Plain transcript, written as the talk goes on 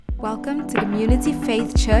Welcome to Community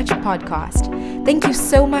Faith Church podcast. Thank you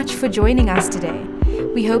so much for joining us today.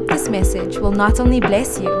 We hope this message will not only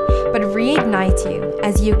bless you, but reignite you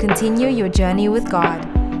as you continue your journey with God.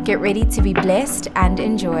 Get ready to be blessed and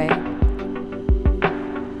enjoy.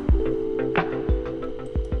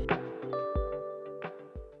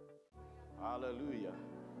 Hallelujah.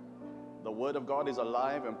 The word of God is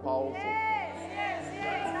alive and powerful.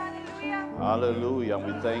 Hallelujah. And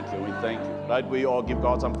we thank you. We thank you. Right, we all give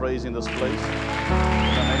God some praise in this place. In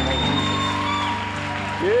the name of Jesus.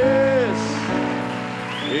 Yes.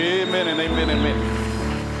 Amen and amen, amen.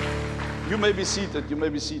 You may be seated. You may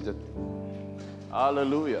be seated.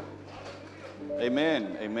 Hallelujah.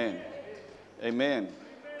 Amen. Amen. Amen.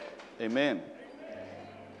 Amen.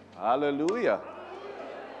 Hallelujah.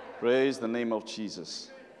 Praise the name of Jesus.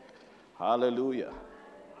 Hallelujah.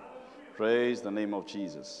 Praise the name of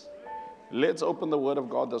Jesus. Let's open the Word of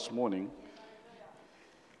God this morning.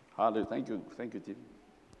 Hallelujah. Thank you, Tim.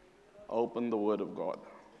 Open the Word of God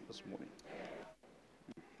this morning.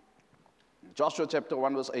 Joshua chapter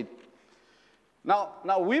 1 verse 8.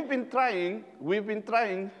 Now we've been trying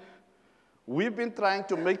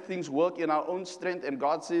to make things work in our own strength, and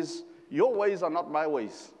God says, your ways are not my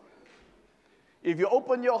ways. If you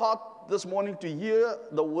open your heart this morning to hear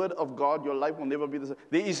the word of God, your life will never be the same.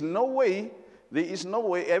 There is no way.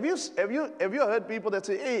 Have you heard people that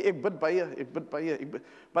say, hey, ek bid baie,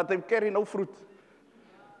 but they carry no fruit?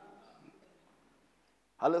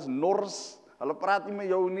 Hulle is nors, hulle praat nie met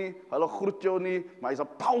jou nie, hulle groet jou nie, maar hy's a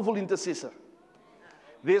powerful intercessor.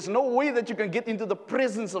 There's no way that you can get into the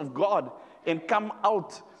presence of God and come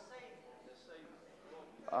out.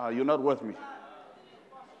 You're not with me.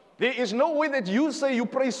 There is no way that you say you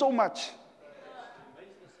pray so much.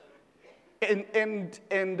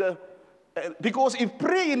 Because if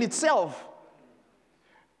prayer in itself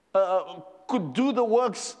could do the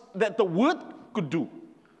works that the word could do,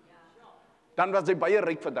 dan was hy baie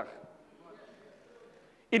ryk vandag.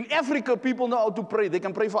 In Africa, people know how to pray. They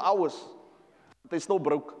can pray for hours. They're still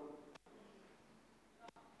broke.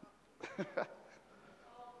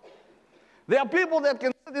 There are people that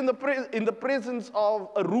can sit in the presence of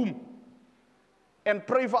a room and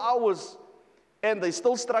pray for hours, and they're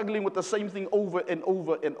still struggling with the same thing over and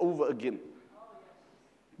over and over again.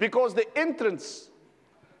 Because the entrance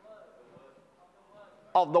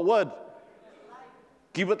of the word,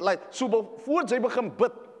 give it light. So voor jy begin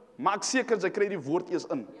bid, maak seker jy kry die woord eers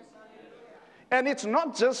in. And it's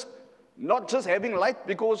not just having light,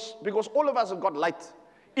 because all of us have got light.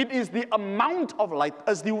 It is the amount of light,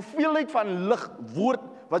 is die hoeveelheid van lig, woord,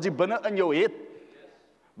 wat jy binne in jou het,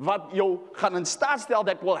 wat jou gaan in staat stel,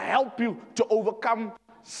 that will help you to overcome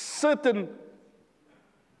certain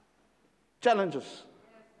challenges,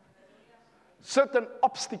 certain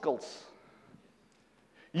obstacles.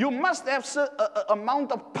 You must have an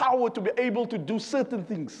amount of power to be able to do certain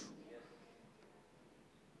things.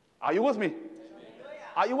 Are you with me?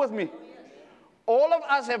 Are you with me? All of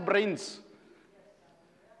us have brains.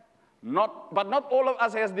 But not all of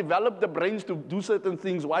us has developed the brains to do certain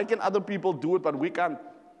things. Why can other people do it, but we can't?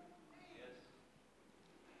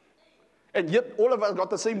 And yet, all of us got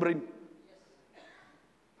the same brain.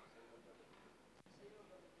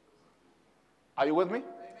 Are you with me?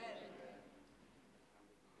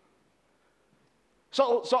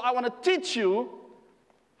 So I want to teach you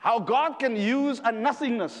how God can use a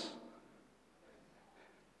nothingness,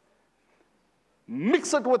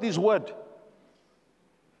 mix it with His word.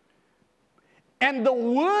 And the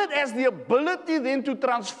word has the ability then to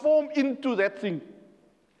transform into that thing.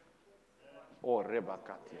 Oh,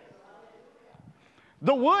 Rebakati.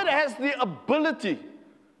 The word has the ability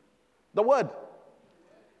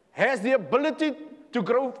to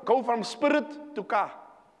go from spirit to car.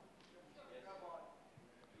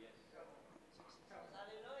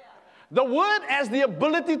 The word has the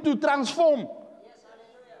ability to transform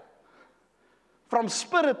from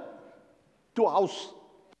spirit to house.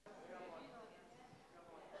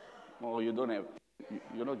 Oh, you don't have,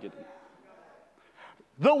 you're not getting it.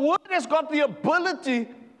 The word has got the ability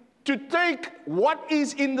to take what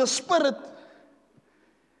is in the spirit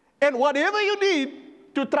and whatever you need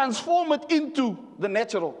to transform it into the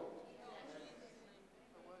natural.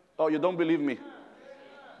 Oh, you don't believe me?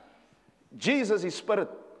 Jesus is spirit.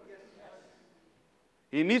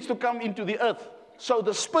 He needs to come into the earth. So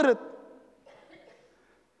the spirit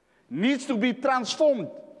needs to be transformed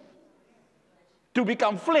to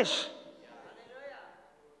become flesh.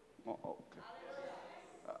 Oh,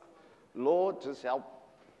 okay. Lord, just help.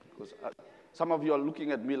 Because some of you are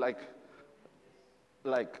looking at me like,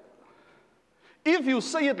 if you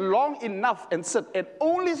say it long enough and sit and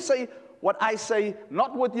only say what I say,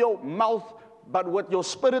 not with your mouth, but with your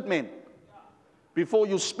spirit, man. Before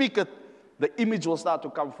you speak it, the image will start to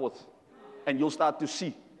come forth, and you'll start to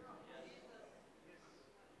see.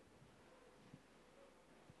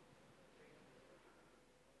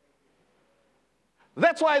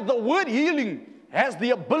 That's why the word healing has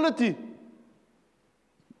the ability,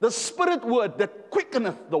 the spirit word that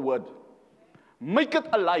quickeneth the word, make it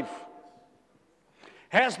alive,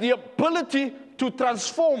 has the ability to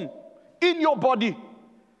transform in your body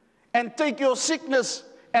and take your sickness,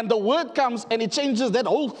 and the word comes and it changes that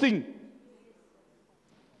whole thing.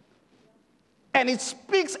 And it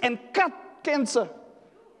speaks and cut cancer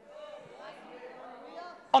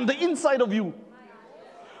on the inside of you.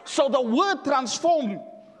 So the word transformed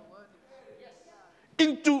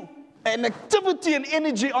into an activity and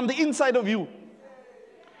energy on the inside of you.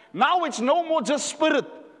 Now it's no more just spirit.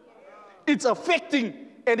 It's affecting,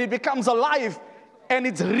 and it becomes alive, and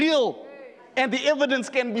it's real, and the evidence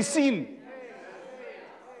can be seen.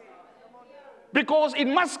 Because it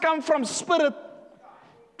must come from spirit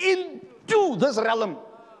into this realm,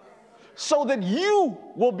 so that you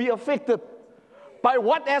will be affected by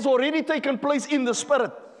what has already taken place in the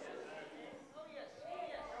spirit.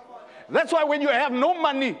 That's why when you have no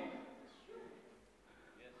money,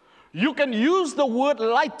 you can use the word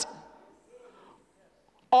light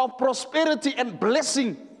of prosperity and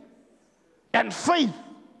blessing and faith,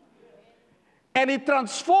 and it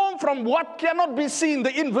transforms from what cannot be seen,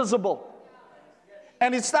 the invisible,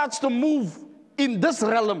 and it starts to move in this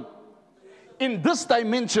realm, in this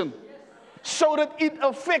dimension, so that it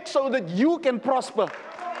affects, so that you can prosper.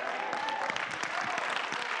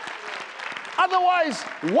 Otherwise,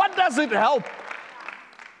 what does it help?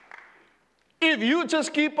 If you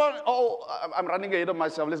just keep on, I'm running ahead of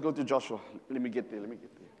myself. Let's go to Joshua. Let me get there.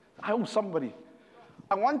 I owe somebody.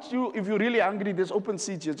 I want you, if you're really hungry, there's open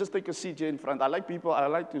seats here. Just take a seat here in front. I like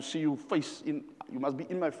to see you face in. You must be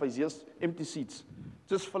in my face. Yes, empty seats.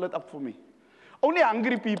 Just fill it up for me. Only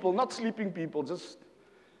hungry people, not sleeping people. Just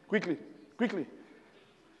quickly.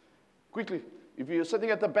 If you're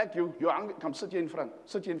sitting at the back, you're hungry. Come sit here in front.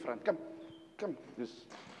 Come.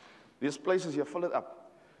 There's places here. Fill it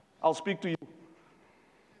up. I'll speak to you.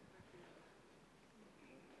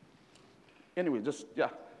 Anyway,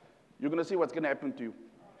 you're going to see what's going to happen to you.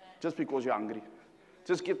 Just because you're hungry.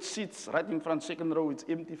 Just get seats right in front, second row. It's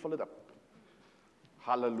empty. Fill it up.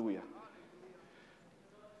 Hallelujah.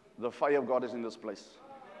 The fire of God is in this place.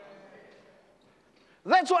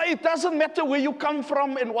 That's why it doesn't matter where you come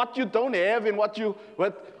from and what you don't have and what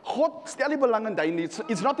God stel nie belang in daai nie.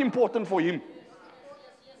 It's not important for him.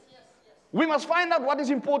 We must find out what is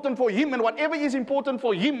important for him, and whatever is important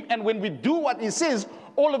for him, and when we do what he says,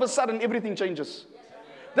 all of a sudden everything changes.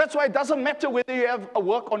 That's why it doesn't matter whether you have a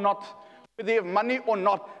work or not, whether you have money or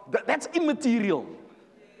not. That's immaterial.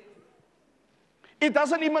 It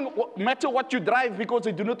doesn't even matter what you drive, because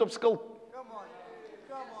they do not have skill. Come on.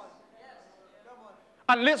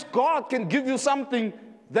 Unless God can give you something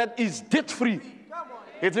that is debt-free.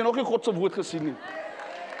 Het jy nog nie God se woord gesien nie?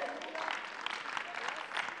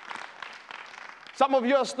 Some of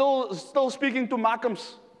you are still speaking to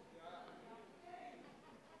Markhams.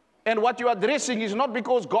 And what you are addressing is not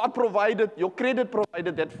because God provided, your credit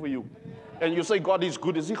provided that for you. And you say God is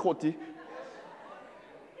good. Is he God?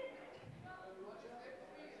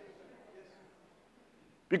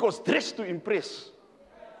 Because dress to impress.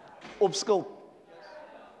 Op skuld.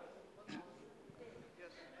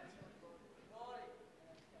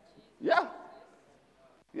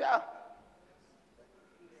 Yeah.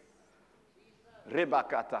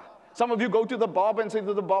 Rebakata. Some of you go to the barber and say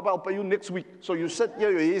to the barber, I'll pay you next week. So you sit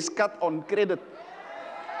here, your hair is cut on credit.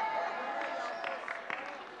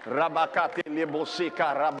 Rabakate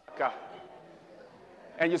leboseka rabaka.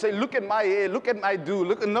 And you say, look at my hair, look at my do.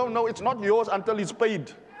 Look, no, it's not yours until it's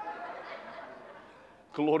paid.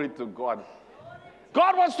 Glory to God.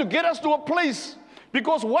 God wants to get us to a place,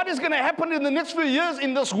 because what is going to happen in the next few years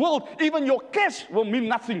in this world, even your cash will mean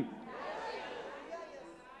nothing.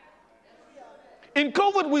 In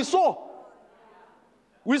COVID, we saw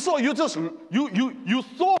you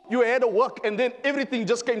thought you had a work, and then everything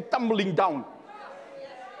just came tumbling down.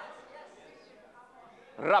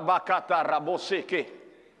 Rabakata raboseke.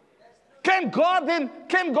 Can God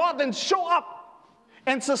then show up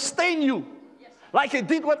and sustain you like he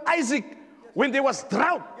did with Isaac when there was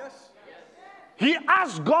drought? He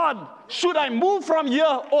asked God, should I move from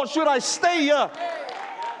here or should I stay here?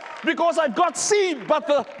 Because I've got seed,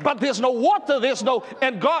 but there's no water,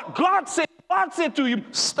 and God said to him,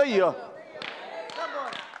 stay here.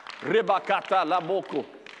 Rebakata laboko.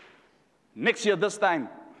 Next year, this time,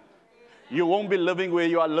 You won't be living where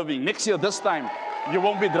you are living. Next year, this time, you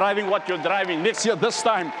won't be driving what you're driving. Next year, this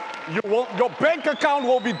time, your bank account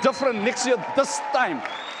will be different next year, this time.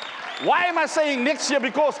 Why am I saying next year?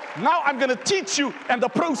 Because now I'm going to teach you, and the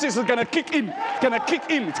process is going to kick in. It's going to kick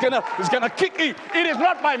in. It's going to kick in. It is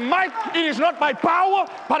not by might. It is not by power,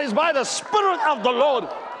 but it's by the Spirit of the Lord.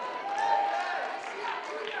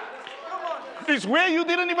 It's where you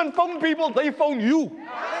didn't even phone people. They phone you.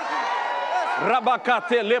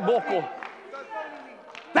 Rabakate leboko.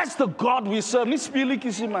 That's the God we serve. Nie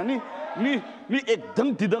speelietjies man. Nie ek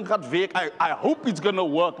dink die ding gaan werk. I hope it's going to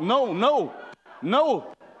work. No.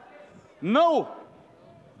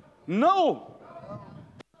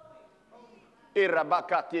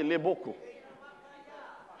 Erabakate leboko.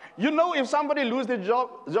 You know, if somebody loses their job,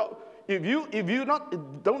 if you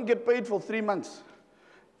don't get paid for 3 months,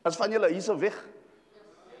 as van julle hierse weg.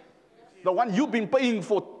 The one you've been paying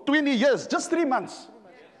for 20 years, just 3 months.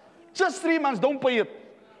 Just 3 months, don't pay it.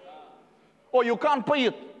 Or you can't pay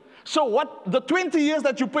it. So what the 20 years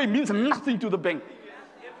that you pay means nothing to the bank.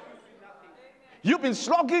 You've been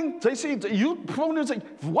slogging. They say, you phone and say,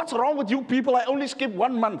 what's wrong with you people? I only skip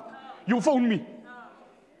 1 month. You phone me.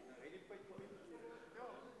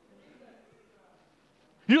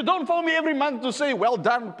 You don't phone me every month to say, well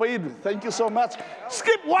done, paid, thank you so much.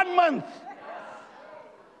 Skip 1 month.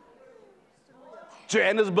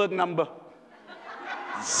 Johannesburg number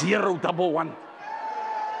 011.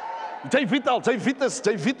 Jy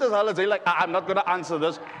Vitas, they like, I'm not going to answer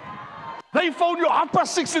this. They phone you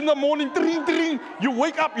 6:30 in the morning, tring. You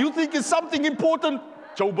wake up, you think it's something important.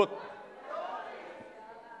 Joburg.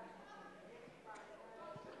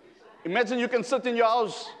 Imagine you can sit in your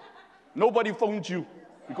house, nobody phones you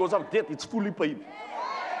because of debt, it's fully paid.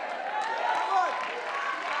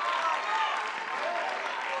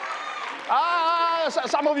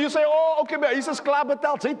 Some of you say, oh, okay, maar hy is klaar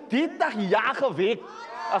betaal. Sy het 30 jaar gewerk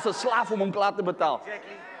as 'n slaaf om hom klaar te betaal.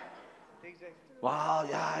 Wow,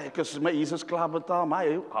 ja, my is klaar betaal.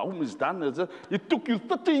 My home is done. It took you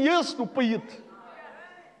 30 years to pay it.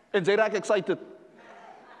 En sy raak excited.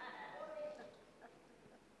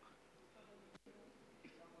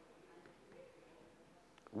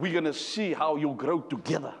 We're going to see how you grow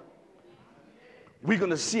together. We're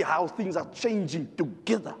going to see how things are changing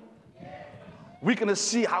together. We're going to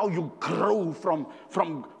see how you grow from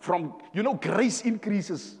grace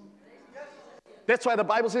increases. That's why the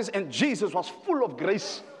Bible says, and Jesus was full of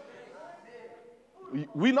grace.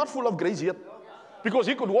 We're not full of grace yet. Because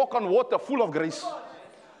he could walk on water full of grace.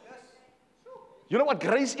 You know what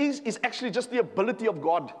grace is? It's actually just the ability of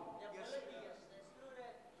God.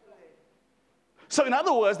 So in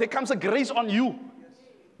other words, there comes a grace on you.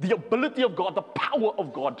 The ability of God, the power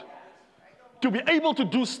of God. To be able to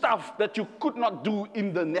do stuff that you could not do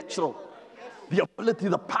in the natural. The ability,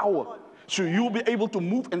 the power. So you'll be able to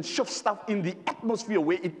move and shift stuff in the atmosphere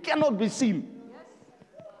where it cannot be seen.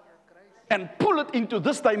 And pull it into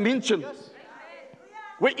this dimension.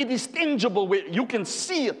 Where it is tangible, where you can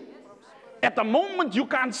see it. At the moment you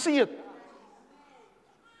can't see it.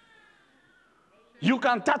 You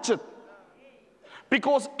can't touch it.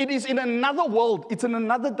 Because it is in another world. It's in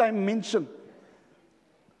another dimension.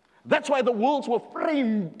 That's why the worlds were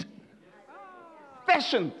framed,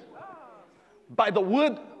 fashioned by the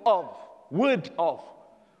word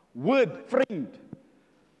framed,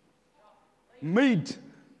 made,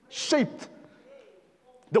 shaped.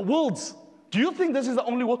 The worlds. Do you think this is the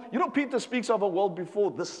only world? You know, Peter speaks of a world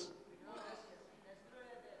before this.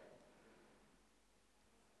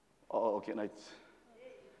 Oh, okay, nice.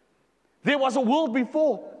 There was a world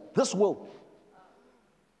before this world.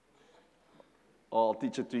 I'll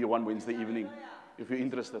teach it to you one Wednesday evening, if you're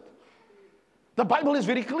interested. The Bible is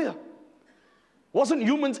very clear. Wasn't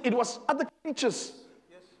humans, it was other creatures.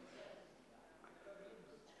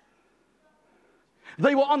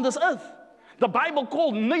 They were on this earth. The Bible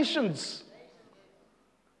called nations.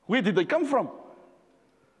 Where did they come from?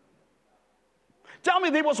 Tell me,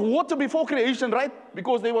 there was water before creation, right?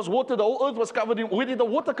 Because there was water, the whole earth was covered in. Where did the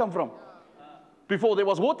water come from? Before there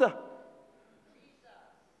was water.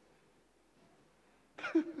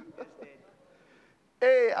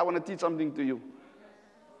 Hey, I want to teach something to you.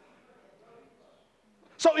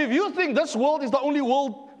 So if you think this world is the only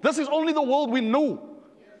world, this is only the world we know.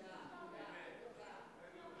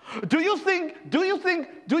 Do you think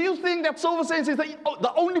that Silver Sands is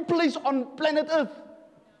the only place on planet Earth?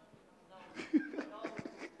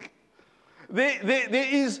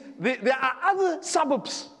 There are other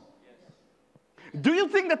suburbs. Do you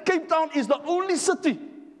think that Cape Town is the only city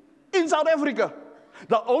in South Africa?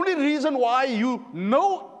 The only reason why you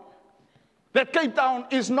know that Cape Town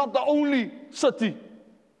is not the only city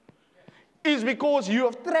is because you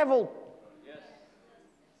have traveled.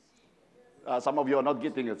 Some of you are not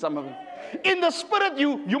getting it. Some of you. In the spirit,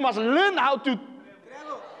 you must learn how to. Come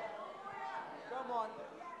on.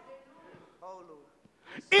 Oh, Lord.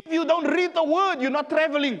 If you don't read the word, you're not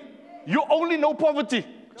traveling. You only know poverty.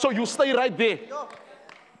 So you stay right there. Yo.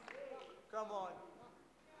 Come on.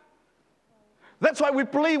 That's why we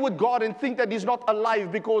play with God and think that He's not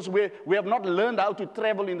alive, because we have not learned how to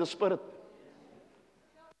travel in the spirit.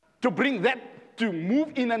 To bring that, to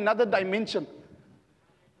move in another dimension.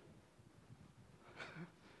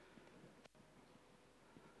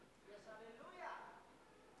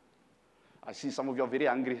 I see some of you are very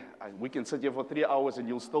hungry. We can sit here for 3 hours and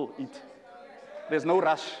you'll still eat. There's no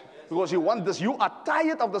rush. Because you want this. You are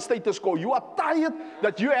tired of the status quo. You are tired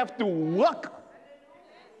that you have to work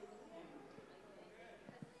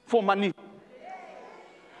for money.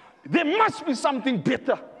 There must be something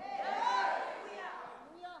better.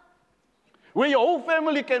 Where your whole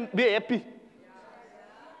family can be happy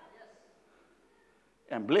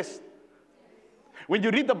and blessed. When you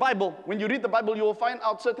read the Bible, you will find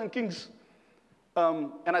out certain kings.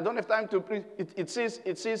 And I don't have time to preach. It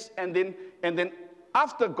says, and then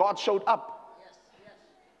after God showed up,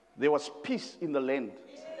 there was peace in the land.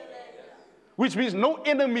 Which means no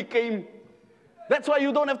enemy came. That's why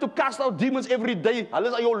you don't have to cast out demons every day.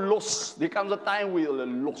 Unless you're lost. There comes a time where you're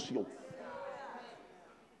lost.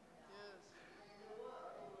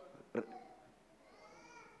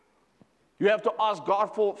 You have to ask God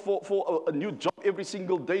for a new job every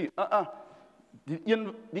single day. Die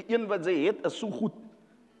een wat sy het is so goed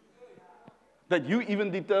that you even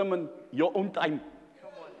determine your own time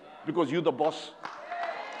because you're the boss.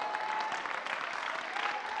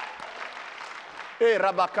 Hey,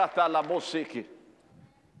 Rabakata Laboseki.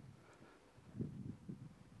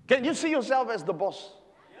 Can you see yourself as the boss?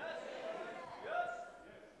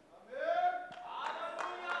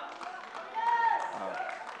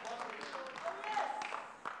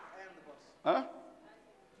 Huh?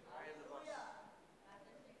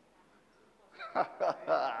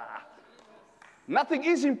 Nothing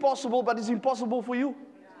is impossible, but it's impossible for you.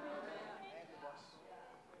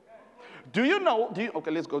 Do you know?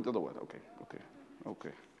 Okay, let's go to the word.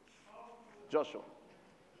 Okay.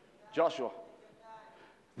 Joshua.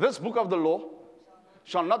 This book of the law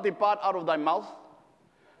shall not depart out of thy mouth,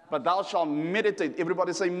 but thou shalt meditate.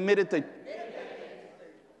 Everybody say meditate.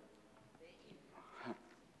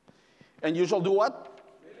 And you shall do what?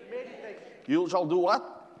 Meditate. You shall do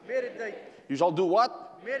what? Meditate. You shall do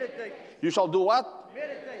what? Meditate. You shall do what?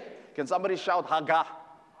 Meditate. Can somebody shout Haggah?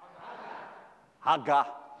 Haggah.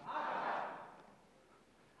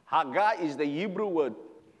 Haggah is the Hebrew word.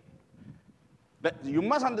 But you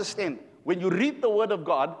must understand, when you read the word of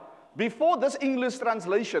God, before this English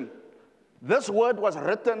translation, this word was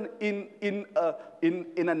written in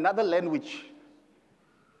another language,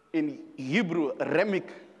 in Hebrew,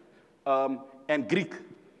 Aramaic, and Greek.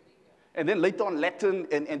 And then later on Latin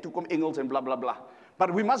and to come English and blah, blah, blah.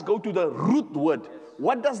 But we must go to the root word.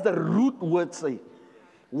 What does the root word say?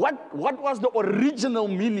 What was the original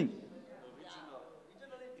meaning?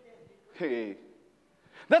 Hey.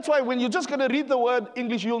 That's why when you're just going to read the word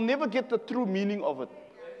English, you'll never get the true meaning of it,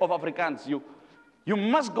 of Afrikaans. You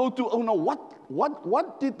must go to, oh no,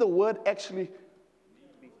 what did the word actually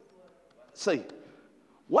say?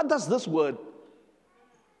 What does this word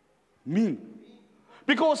mean?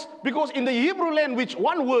 Because in the Hebrew language,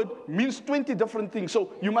 one word means 20 different things.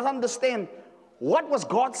 So you must understand, what was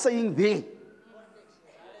God saying there?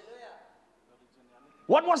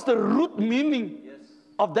 What was the root meaning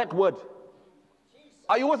of that word?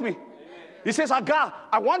 Are you with me? He says, Haggah,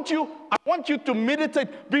 I want you to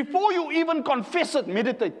meditate. Before you even confess it,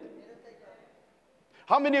 meditate.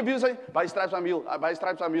 How many of you say, by stripes I'm healed, by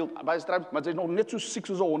stripes I'm healed, by stripes, but there's no net to 6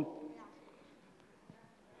 years old.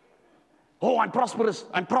 Oh, I'm prosperous.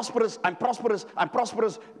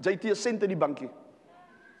 JT is sent in die bankie.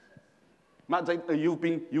 Maar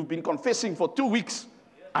you've been confessing for 2 weeks.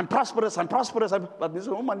 I'm prosperous, but there's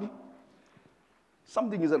no money.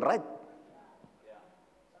 Something isn't right.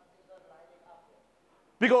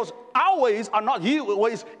 Because our ways are not His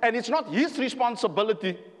ways, and it's not His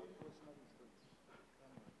responsibility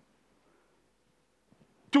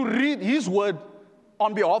to read His word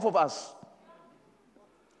on behalf of us.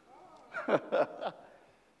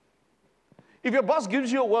 If your boss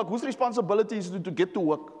gives you a work, whose responsibility is it to get to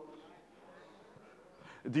work?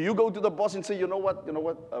 Do you go to the boss and say, you know what,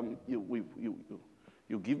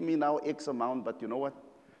 you give me now X amount, but you know what,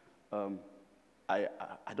 I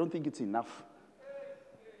don't think it's enough.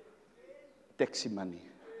 Taxi money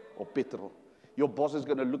or petrol. Your boss is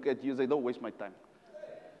going to look at you and say, don't waste my time.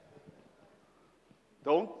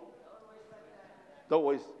 Don't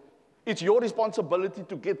waste. It's your responsibility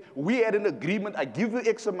to get. We had an agreement. I give you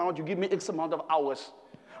X amount, you give me X amount of hours.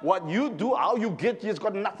 What you do, how you get here, has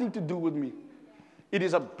got nothing to do with me. It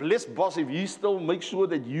is a blessed boss if he still makes sure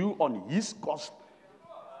that you, on his cost,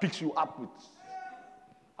 picks you up with.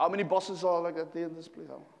 How many bosses are like that there in this place?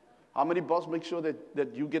 How many bosses make sure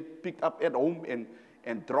that you get picked up at home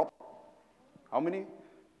and dropped? How many?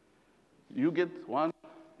 You get 1,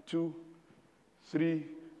 2, 3,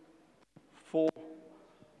 4.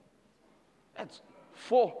 That's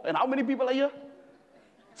 4. And how many people are here?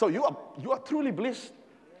 So you are truly blessed.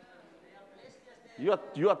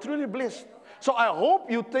 You are truly blessed. So I hope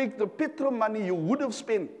you take the petrol money you would have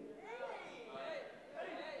spent.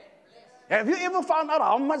 Have you ever found out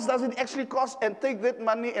how much does it actually cost and take that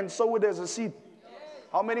money and sow it as a seed?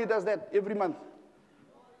 How many does that every month?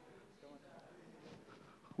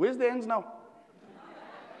 Where's the hands now?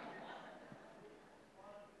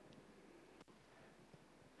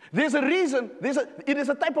 There's a reason. It is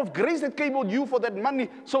a type of grace that came on you for that money.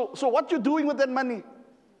 So what you're doing with that money?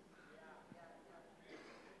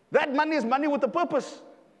 That money is money with a purpose.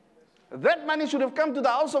 That money should have come to the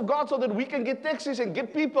house of God so that we can get taxes and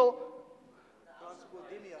get people.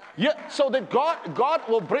 Yeah, so that God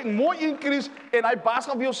will bring more increase. And I pass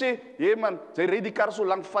of you say, hey man, they read die kar so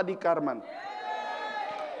lang vat die kar man.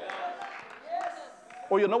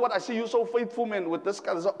 Oh, you know what? I see you so faithful, man, with this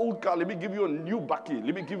car. It's an old car. Let me give you a new bucky.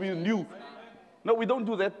 Let me give you a new. No, we don't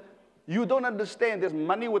do that. You don't understand. There's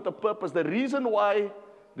money with a purpose. The reason why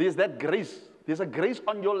there's that grace. There's a grace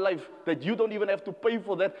on your life that you don't even have to pay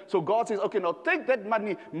for that. So God says, okay, now take that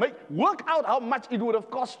money, work out how much it would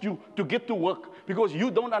have cost you to get to work. Because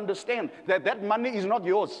you don't understand that that money is not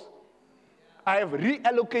yours. I have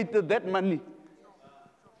reallocated that money.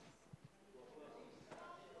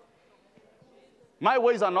 My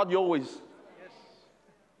ways are not your ways.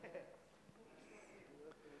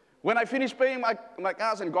 When I finished paying my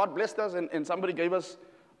cars and God blessed us and somebody gave us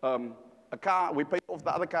a car, we paid off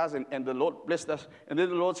the other cars and the Lord blessed us. And then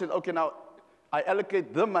the Lord said, okay, now I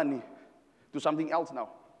allocate the money to something else now.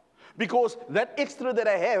 Because that extra that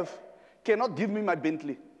I have cannot give me my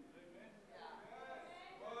Bentley.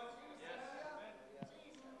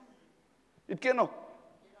 It cannot.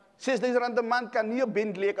 R6,000 'n maand kan nie 'n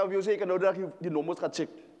Bentley ek of jou sê ek nou dat die nommers gaan check.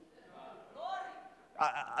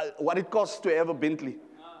 What it costs to have a Bentley.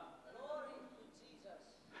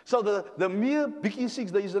 So the mere biggie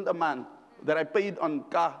 6,000 a month that I paid on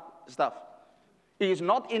car stuff is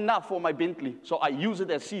not enough for my Bentley, so I use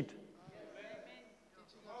it as seed.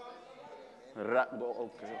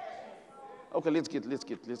 Okay, let's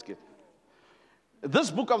get.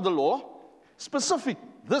 This book of the law, specific,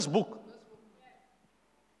 this book.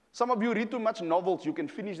 Some of you read too much novels. You can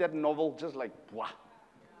finish that novel just like, wow.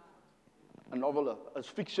 A novel, a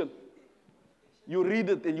fiction. You read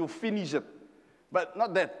it and you finish it. But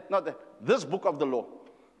not that. This book of the law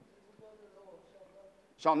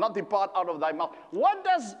shall not depart out of thy mouth. What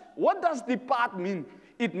does depart mean?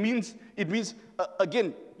 It means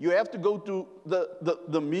again, you have to go to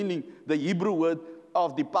the meaning. The Hebrew word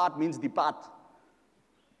of depart means depart.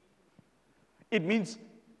 It means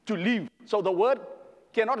to leave. So the word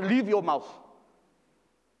cannot leave your mouth.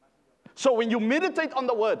 So when you meditate on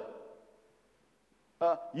the word,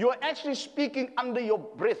 you are actually speaking under your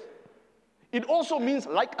breath. It also means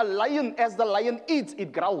like a lion, as the lion eats,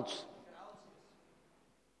 it growls.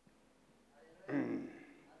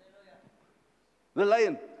 The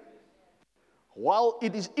lion, while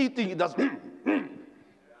it is eating, it does.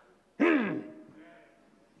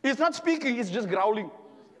 It's not speaking, it's just growling.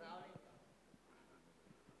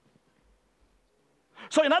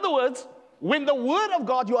 So in other words, when the Word of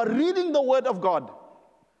God, you are reading the Word of God,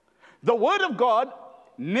 the Word of God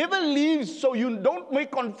never leaves, so you don't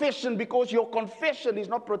make confession because your confession is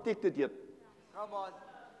not protected yet. Come on.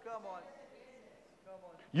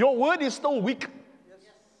 Your word is still weak.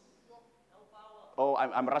 Oh,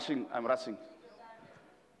 I'm rushing.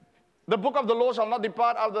 The book of the law shall not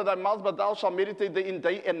depart out of thy mouth, but thou shalt meditate therein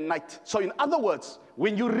day and night. So in other words,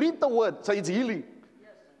 when you read the word, so it's healing.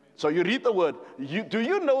 So you read the word. Do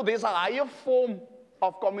you know there's a higher form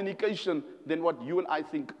of communication than what you and I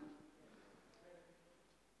think?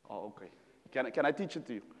 Oh, okay. Can I teach it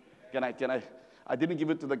to you? Can I? I didn't give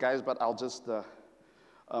it to the guys, but I'll just.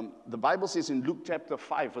 The Bible says in Luke chapter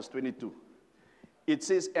 5, verse 22. It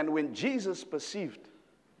says, and when Jesus perceived,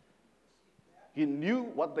 he knew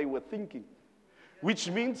what they were thinking, which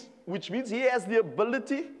means he has the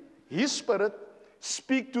ability, his spirit,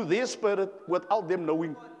 speak to their spirit without them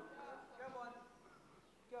knowing.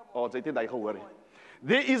 Oh, they did. I hope.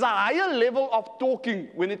 There is a higher level of talking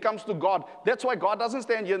when it comes to God. That's why God doesn't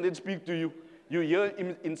stand here and then speak to you. You hear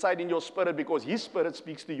him inside in your spirit because his spirit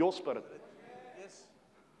speaks to your spirit. Yes.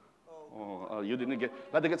 Oh, you didn't get.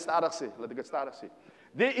 Let it get started. Let it get started.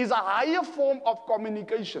 There is a higher form of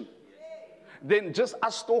communication than just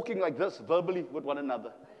us talking like this verbally with one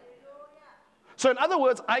another. So in other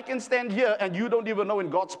words, I can stand here and you don't even know when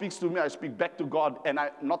God speaks to me, I speak back to God and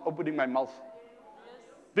I'm not opening my mouth.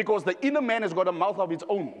 Because the inner man has got a mouth of its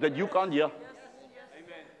own that you can't hear.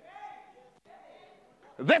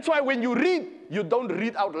 That's why when you read, you don't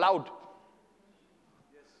read out loud.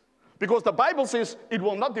 Because the Bible says it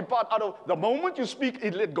will not depart out of, the moment you speak,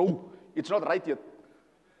 it let go. It's not right yet.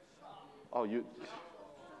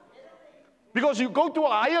 Because you go to a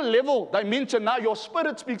higher level dimension now, your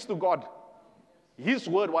spirit speaks to God. His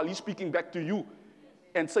word while he's speaking back to you.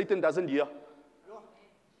 And Satan doesn't hear.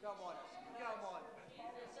 Come on.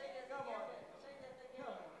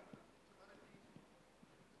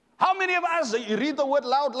 How many of us, you read the word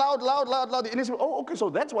loud, the enemy says, oh, okay,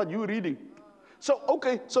 so that's what you're reading. So,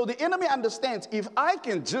 okay, so the enemy understands if I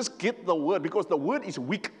can just get the word, because the word is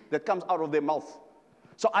weak that comes out of their mouth.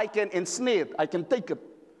 So I can ensnare it, I can take it,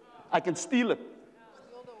 I can steal it.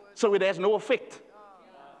 So it has no effect.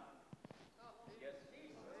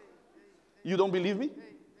 You don't believe me?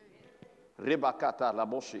 Rebakata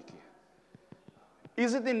laboshiki.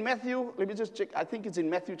 Is it in Matthew? Let me just check. I think it's in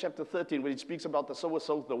Matthew chapter 13 where it speaks about the sower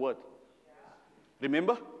sows the word.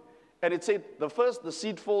 Remember? And it said, the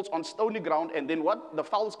seed falls on stony ground, and then what? The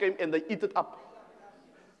fowls came and they eat it up.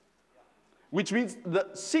 Which means the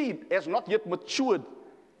seed has not yet matured.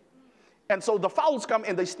 And so the fowls come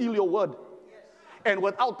and they steal your word. And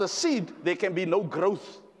without the seed, there can be no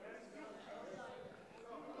growth.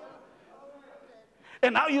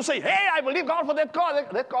 And now you say, hey, I believe God for that car.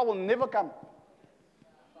 That car will never come.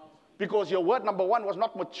 Because your word, number one, was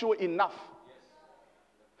not mature enough.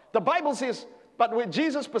 The Bible says, but when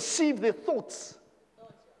Jesus perceived their thoughts.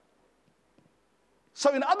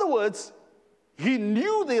 So in other words, he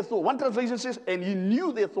knew their thoughts. One translation says, and he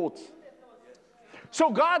knew their thoughts. So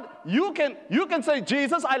God, you can say,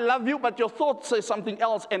 Jesus, I love you, but your thoughts say something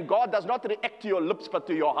else. And God does not react to your lips, but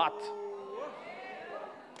to your heart.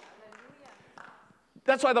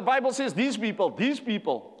 That's why the Bible says these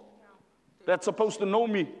people that's supposed to know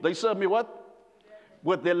me, they serve me what?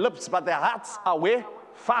 With their lips, but their hearts are where?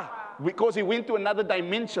 Far. Because he went to another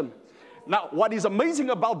dimension. Now, what is amazing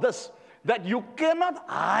about this, that you cannot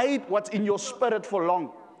hide what's in your spirit for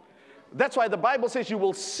long. That's why the Bible says you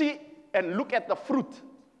will see and look at the fruit.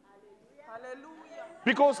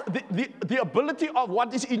 Because the ability of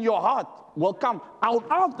what is in your heart will come. Out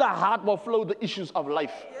of the heart will flow the issues of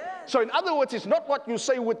life. So in other words, it's not what you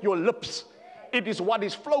say with your lips. It is what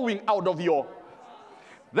is flowing out of your.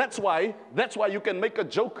 That's why you can make a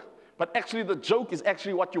joke. But actually the joke is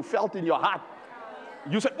actually what you felt in your heart.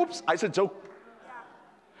 You say, oops, I said joke.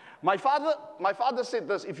 My father said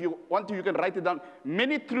this, if you want to, you can write it down.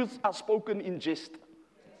 Many truths are spoken in jest.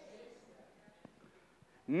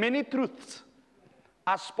 Many truths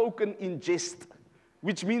are spoken in jest.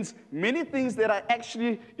 Which means many things that are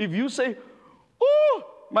actually, if you say, oh,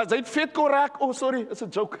 maar jy het vet korak. Oh, sorry, it's a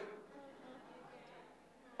joke.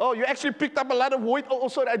 Oh, you actually picked up a lot of weight. Oh,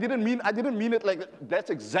 sorry, I didn't mean it like that. That's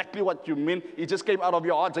exactly what you mean. It just came out of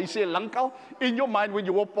your heart. Jy sê lankal in your mind when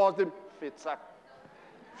you walk past them, vet sak.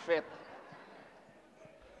 Vet.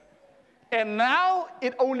 And now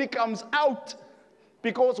it only comes out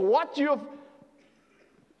because what you've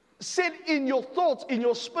said in your thoughts, in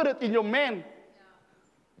your spirit, in your man,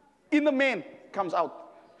 in the man comes out.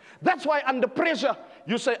 That's why under pressure,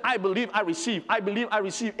 you say, I believe, I receive. I believe, I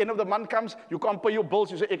receive. End of the month comes, you can't pay your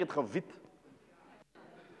bills. You say, ek het gewit.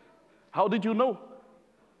 How did you know?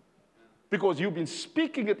 Because you've been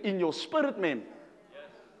speaking it in your spirit, man.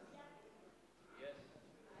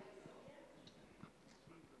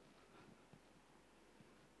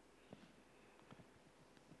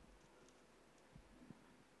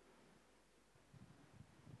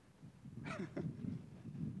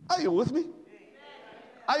 Are you with me?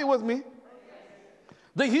 Are you with me?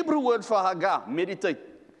 The Hebrew word for Haggah, meditate,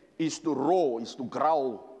 is to roar, is to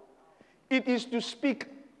growl. It is to speak,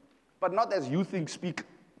 but not as you think speak.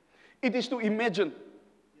 It is to imagine.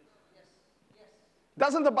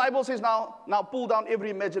 Doesn't the Bible say now pull down every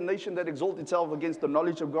imagination that exalts itself against the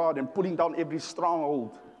knowledge of God and pulling down every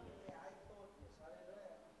stronghold?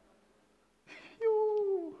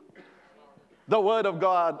 The word of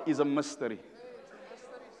God is a mystery.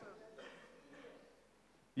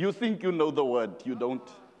 You think you know the word, you don't.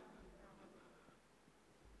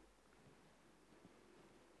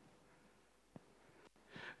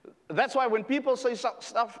 That's why when people say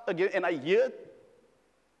stuff again and I hear it,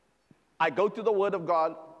 I go to the Word of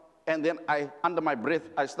God and then under my breath,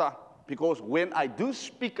 I start. Because when I do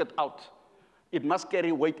speak it out, it must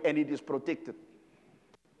carry weight and it is protected.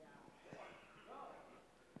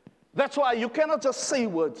 That's why you cannot just say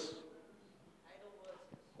words.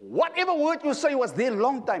 Whatever word you say was there a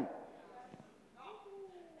long time.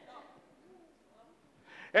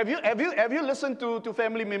 Have you listened to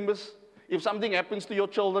family members? If something happens to your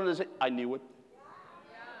children, they say, I knew it.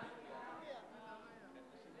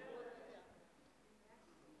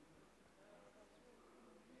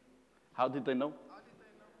 How did they know?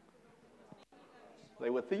 They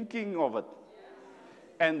were thinking of it.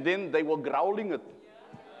 And then they were growling it.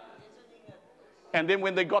 And then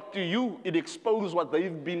when they got to you, it exposed what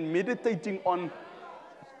they've been meditating on.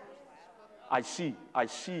 I see how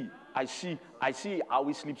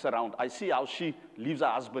he sleeps around. I see how she leaves her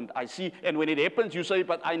husband. I see. And when it happens, you say,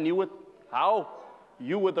 but I knew it. How?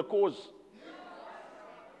 You were the cause.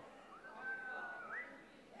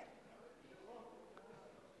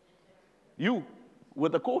 You were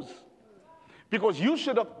the cause. Because you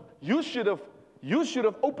should have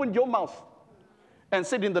opened your mouth and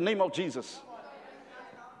said in the name of Jesus,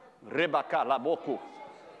 Rebecca Laboko.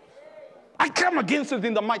 I come against it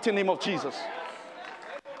in the mighty name of Jesus.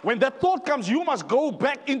 When that thought comes, you must go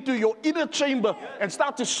back into your inner chamber and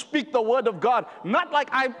start to speak the word of God. Not like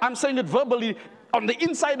I'm saying it verbally on the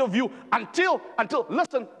inside of you until,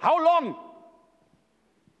 listen, how long?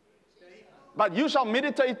 But you shall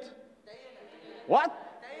meditate. What?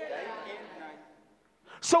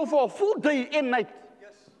 So for a full day and night,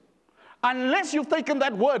 unless you've taken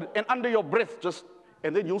that word and under your breath,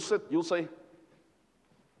 and then you'll say.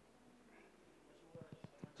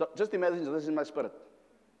 So just imagine this is in my spirit.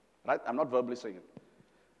 Right? I'm not verbally saying it.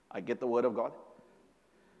 I get the word of God.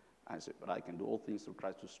 I say, but I can do all things through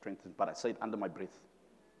Christ who strengthens. But I say it under my breath.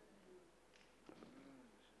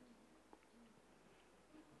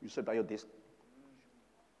 You sit by your desk.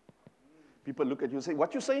 People look at you and say,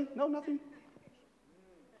 what you saying? No, nothing.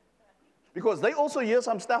 Because they also hear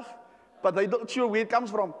some stuff, but they're not sure where it comes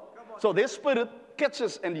from. So their spirit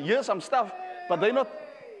catches and hears some stuff, but they're not.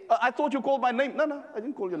 I thought you called my name. No, I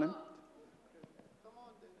didn't call your name.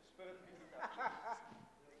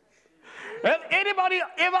 Have anybody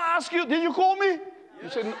ever asked you, did you call me?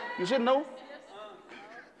 Yes. You said no.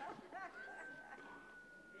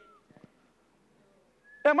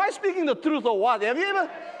 Am I speaking the truth or what? Have you ever?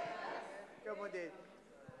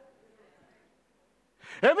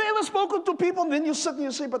 Have you ever spoken to people and then you sit and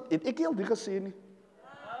you say, but het ek heel dik gesê nie?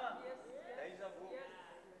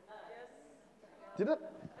 Did it?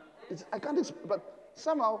 I can't explain, but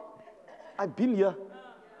somehow I've been here.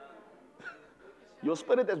 Your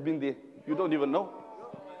spirit has been there. You don't even know.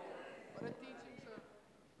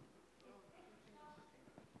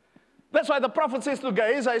 That's why the prophet says to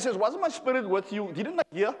Gehazi, he says, wasn't my spirit with you? Didn't I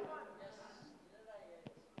hear?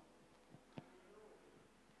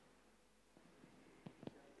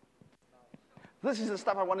 This is the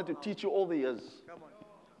stuff I wanted to teach you all the years.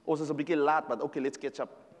 Also, it's a bit late, but okay, let's catch up.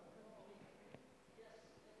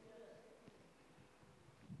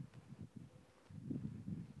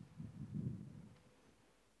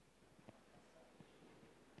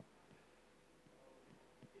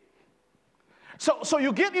 So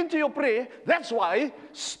you get into your prayer. That's why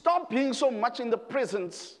stop being so much in the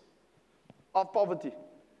presence of poverty,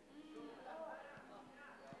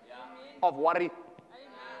 of worry.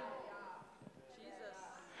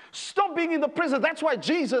 Stop being in the presence. That's why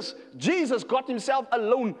Jesus got himself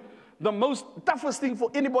alone. The most toughest thing for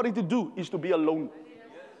anybody to do is to be alone.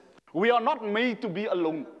 We are not made to be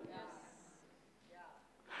alone.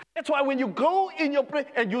 That's why when you go in your prayer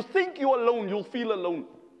and you think you're alone, you'll feel alone.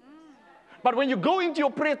 But when you go into your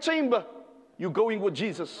prayer chamber, you're going with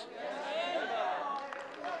Jesus.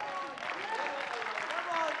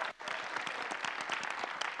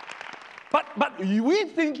 But we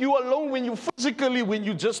think you're alone when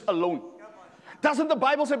you're just alone. Doesn't the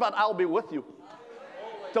Bible say, but I'll be with you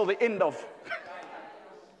till the end of?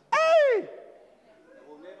 Hey!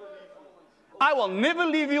 I will never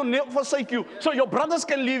leave you, never forsake you. So your brothers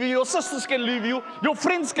can leave you, your sisters can leave you, your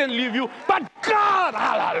friends can leave you, but God,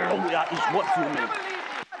 hallelujah, is with you, man.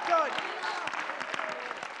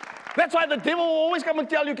 That's why the devil will always come and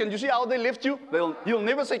tell you, can you see how they left you? He'll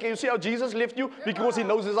never say, can you see how Jesus left you? Because he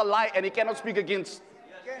knows it's a lie and he cannot speak against.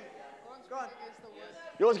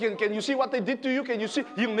 Can you see what they did to you? Can you see?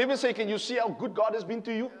 He'll never say, can you see how good God has been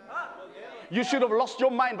to you? You should have lost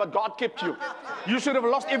your mind, but God kept you. You should have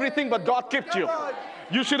lost everything, but God kept you.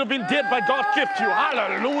 You should have been dead, but God kept you.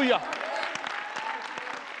 Hallelujah.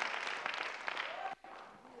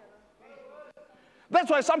 That's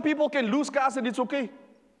why some people can lose cars and it's okay.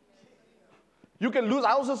 You can lose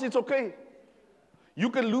houses, it's okay. You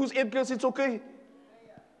can lose acres, it's okay.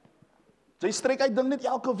 Jy stryk uit ding net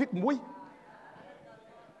elke week mooi.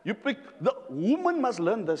 You pick, the woman must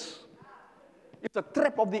learn this. It's a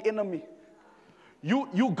trap of the enemy.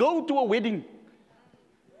 You go to a wedding,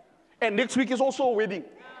 and next week is also a wedding.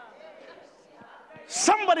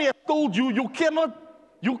 Somebody has told you you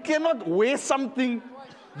cannot wear something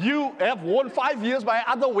you have worn 5 years by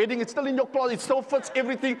another wedding. It's still in your closet. It still fits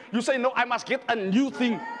everything. You say, no, I must get a new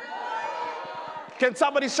thing. Can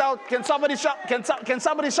somebody shout? Can somebody shout? Can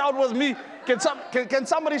somebody shout with me? Can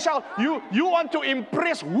somebody shout? You want to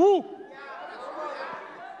impress who?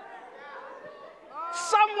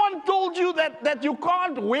 Someone told you that you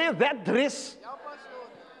can't wear that dress.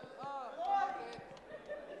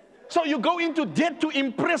 So you go into debt to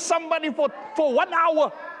impress somebody for 1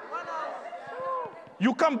 hour.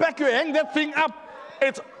 You come back, you hang that thing up.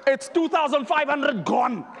 It's 2,500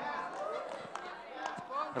 gone.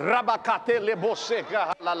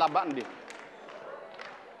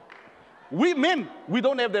 We men, we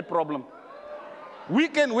don't have that problem. We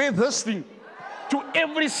can wear this thing to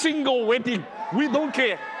every single wedding. We don't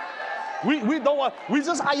care. We don't want, we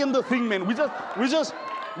just iron the thing, man. We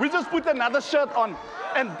just put another shirt on.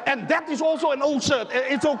 And that is also an old shirt.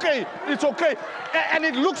 It's okay. It's okay. And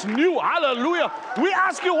it looks new. Hallelujah. We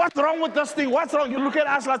ask you, what's wrong with this thing? What's wrong? You look at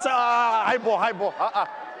us, let's say, hi bo.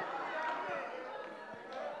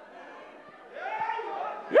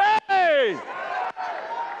 Yay!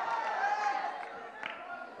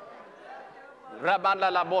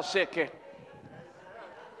 Rabanda la boseke.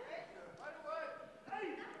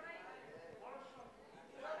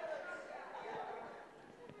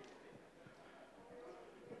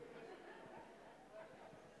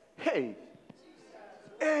 Hey.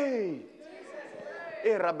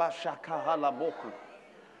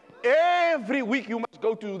 Every week you must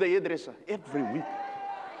go to the hairdresser. Every week.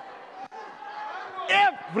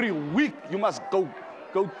 Every week you must go.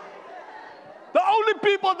 The only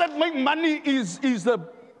people that make money is the...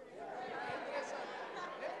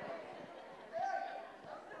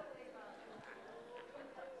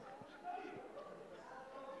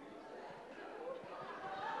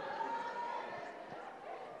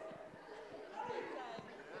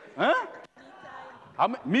 Huh?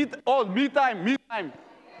 Me time.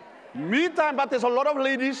 Me time, but there's a lot of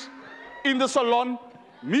ladies in the salon.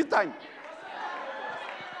 Me time.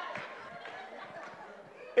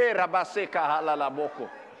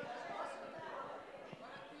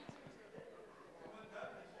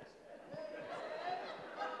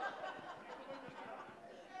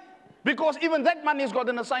 Because even that money has got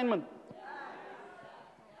an assignment.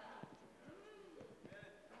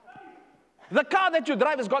 The car that you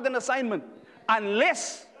drive has got an assignment.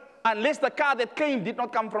 Unless the car that came did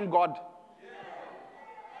not come from God,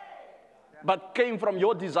 but came from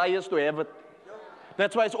your desires to have it.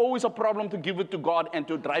 That's why it's always a problem to give it to God and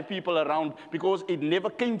to drive people around, because it never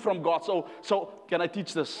came from God. So can I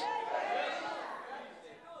teach this?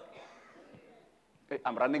 Hey,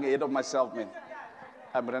 I'm running ahead of myself, man.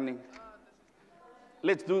 I'm running.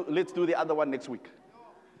 Let's do the other one next week.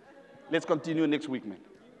 Let's continue next week, man.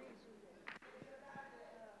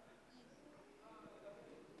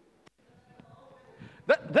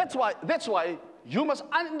 That's why you must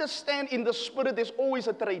understand, in the spirit there's always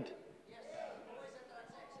a trade.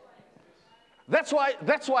 That's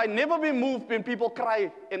why never be moved when people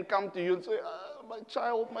cry and come to you and say, my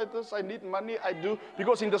child, my this, I need money, I do.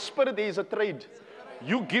 Because in the spirit there is a trade.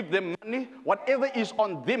 You give them money, whatever is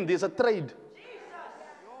on them, there's a trade.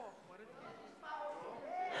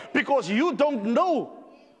 Because you don't know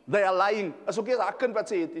they are lying. As okay,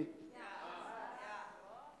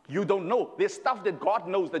 you don't know. There's stuff that God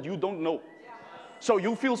knows that you don't know. So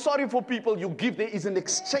you feel sorry for people, you give. There is an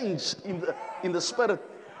exchange in the spirit.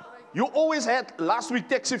 You always had last week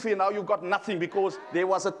taxi fare, now you got nothing, because there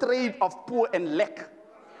was a trade of poor and lack.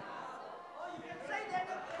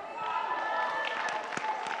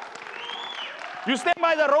 You stand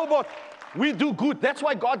by the robot. We do good. That's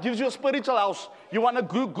why God gives you a spiritual house. You want to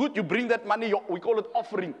do good, you bring that money, we call it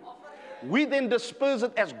offering. We then disperse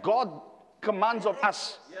it as God commands of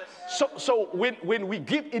us. So when we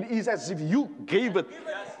give, it is as if you gave it.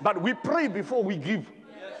 But we pray before we give.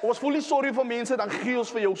 I was fully sorry for mense, dan gee ons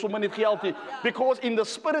vir jou sommer net geld nie. Because in the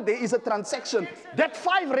spirit there is a transaction. That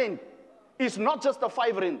 5 rand is not just a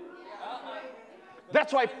 5 rand.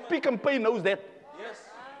 That's why Pick and Pay knows that.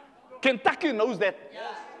 Kentucky knows that.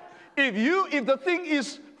 If the thing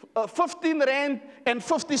is 15 rand and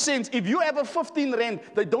 50 cents, if you have a 15 rand,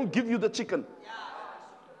 they don't give you the chicken.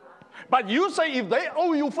 But you say, if they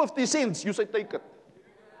owe you 50 cents, you say, take it.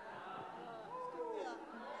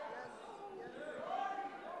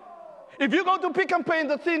 If you go to Pick n Pay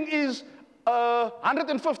and the thing is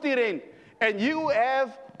 150 rand, and you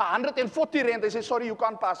have 140 rand, they say, sorry, you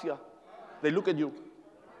can't pass here. They look at you.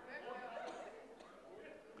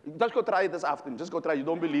 Just go try it this afternoon. Just go try it. You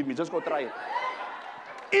don't believe me. Just go try it.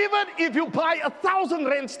 Even if you buy 1,000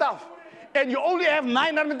 rand stuff and you only have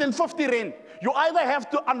 950 rand, you either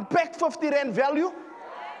have to unpack 50 rand value,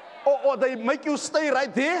 or they make you stay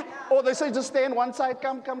right there, or they say just stay on one side.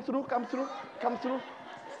 Come through.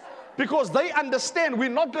 Because they understand we're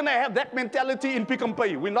not going to have that mentality in Pick n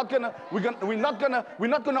Pay. We're not going to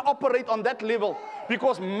operate on that level,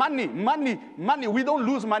 because money. We don't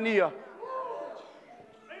lose money here.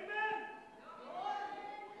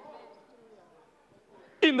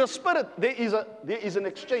 In the spirit, there is an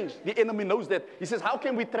exchange. The enemy knows that. He says, how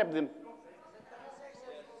can we trap them?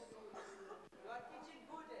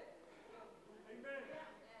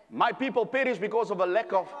 My people perish because of a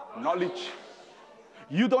lack of knowledge.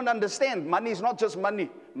 You don't understand. Money is not just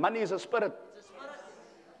money. Money is a spirit.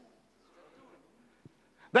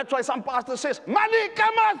 That's why some pastor says, money,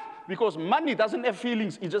 come on! Because money doesn't have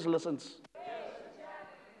feelings. It just listens.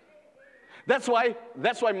 That's why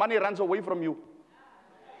money runs away from you.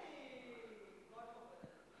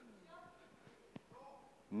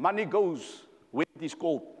 Money goes where it is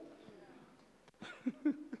cold.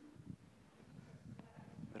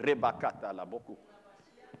 Rebakata laboku.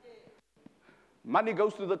 Money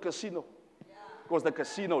goes to the casino because the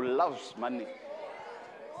casino loves money.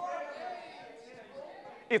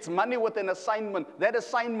 It's money with an assignment. That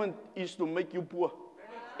assignment is to make you poor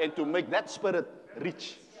and to make that spirit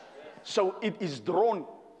rich. So it is drawn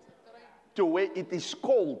to where it is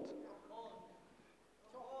cold.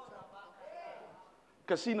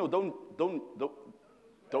 Casino, don't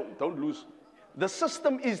lose. The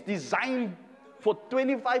system is designed for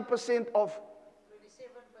 25% of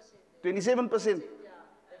 27%.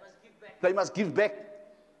 They must give back.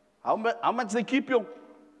 How much they keep you?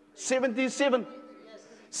 77.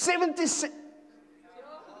 73.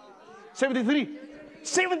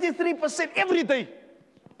 73% every day.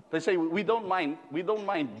 They say we don't mind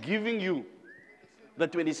giving you the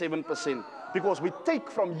 27% because we take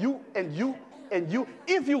from you and you. And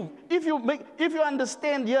if you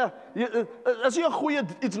understand,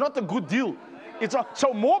 it's not a good deal.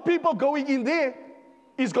 So more people going in there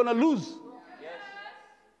is going to lose.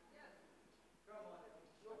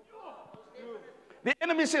 The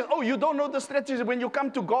enemy says, oh, you don't know the strategy. When you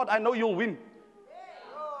come to God, I know you'll win.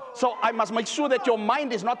 So I must make sure that your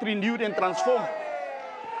mind is not renewed and transformed.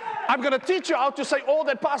 I'm going to teach you how to say all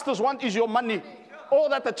that pastors want is your money. All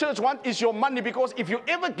that the church wants is your money, because if you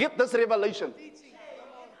ever get this revelation,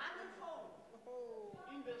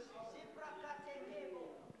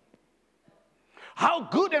 how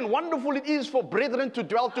good and wonderful it is for brethren to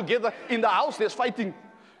dwell together in the house, there's fighting.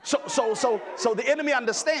 So the enemy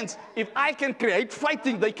understands, if I can create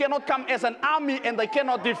fighting, they cannot come as an army and they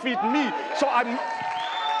cannot defeat me. So I'm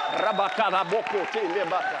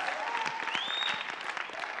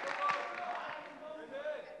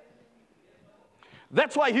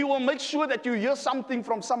That's why he will make sure that you hear something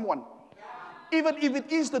from someone. Even if it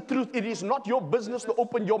is the truth, it is not your business to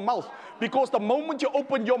open your mouth. Because the moment you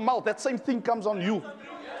open your mouth, that same thing comes on you.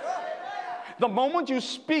 The moment you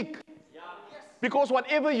speak, because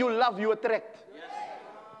whatever you love, you attract.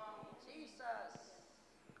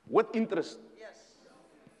 With interest.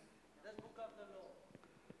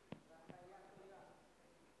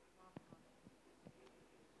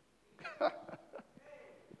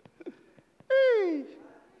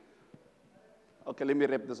 Okay, let me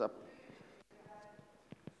wrap this up.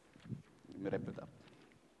 Let me wrap it up.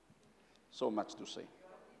 So much to say.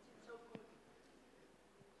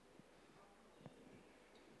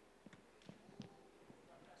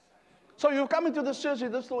 So you come into this church, you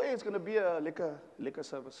just thought, hey, it's going to be a liquor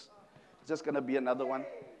service. It's just going to be another one.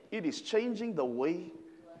 It is changing the way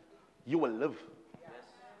you will live.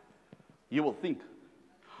 You will think.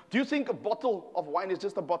 Do you think a bottle of wine is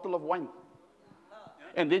just a bottle of wine?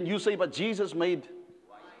 And then you say, but Jesus made.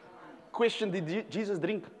 Question, did Jesus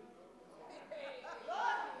drink?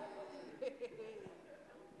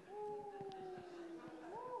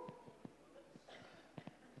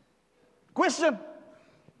 Question,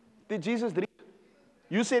 did Jesus drink?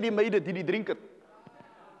 You said he made it, did he drink it?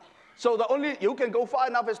 So you can go far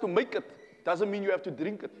enough as to make it. Doesn't mean you have to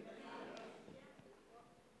drink it.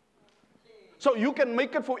 So you can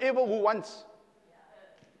make it forever who wants.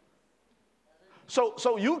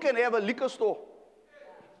 So you can have a liquor store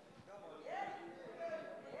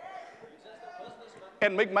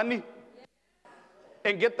and make money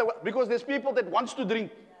and get because there's people that wants to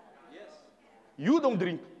drink. You don't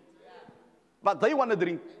drink, but they want to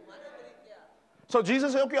drink. So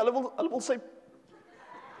Jesus said, okay, hulle wil sy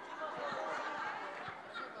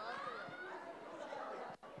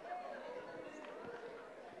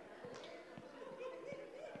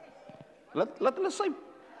Laat hulle sy.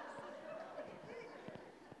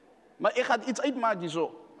 Maar ek gaan iets uitmaak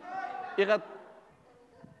hierso. Ek gaan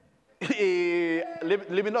let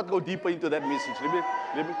me not go deeper into that message.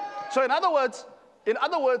 Let me. So in other words,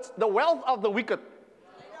 the wealth of the wicked.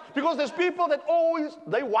 Because there's people that always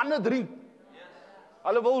they want to drink.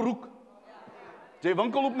 Hulle wil roek. Jy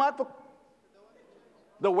winkel op maat.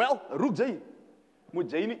 The wealth roek jy.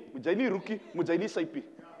 Moet jy nie roekie, moet jy nie sypie.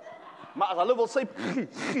 Maar hulle wil syp.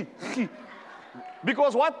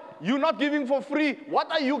 Because what? You're not giving for free.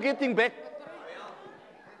 What are you getting back?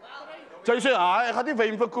 So jy sê, ek gaan nie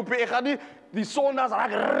wyn verkoop nie, ek gaan nie die sondags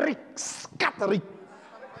raak riek, skatterik.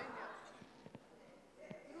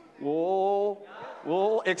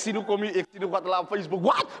 Ek sien hoe kom jy, ek sien hoe wat hulle op Facebook.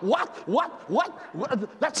 What?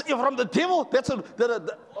 That's from the devil. That's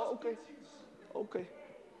okay.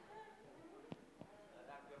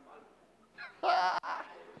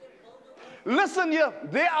 Listen here,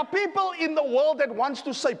 there are people in the world that wants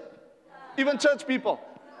to save, even church people.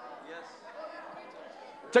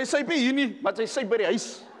 Jy sê by hier nie, maar jy sê by die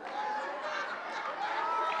huis.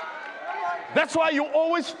 That's why you're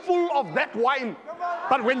always full of that wine.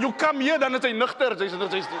 But when you come here, then it's a nuchter. Jy's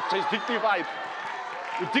dignified.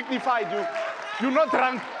 You're dignified. You're not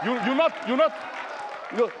drunk. You're not.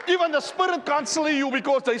 Even the spirit can't slay you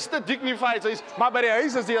because they're still dignified. Maar by die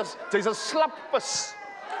huis is jy's 'n slappus.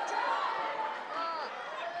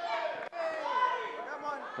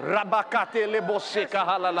 Rabakate leboseka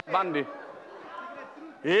halalabandi.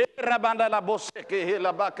 Rabanda la boseke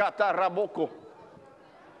la bakata raboko.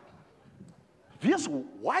 Wees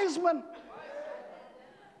wise man.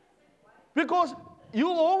 Because you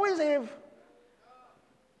always have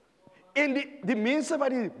in die mense wat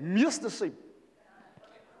die meeste sê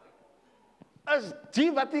is die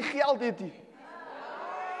wat die geld het nie.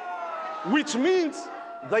 Which means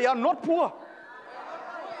they are not poor.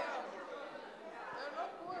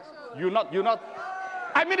 You're not.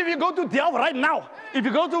 I mean, if you go to Delft right now, if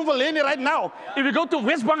you go to Valeni right now, if you go to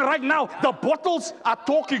Westbank right now, the bottles are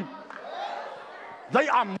talking. They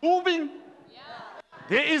are moving.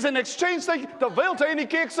 There is an exchange thing. Terwyl jy in die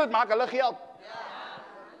kerk sit, maak hulle geld.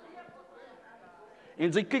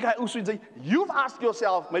 En sy kyk hy oor so en sê, you've asked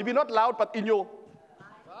yourself, maybe not loud, but in your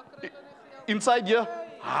inside here,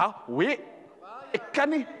 wait, ek kan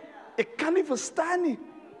nie verstaan nie.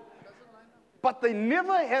 But they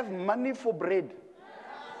never have money for bread.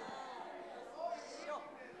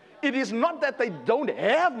 It is not that they don't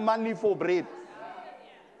have money for bread.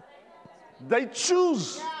 They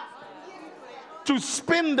choose to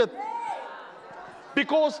spend it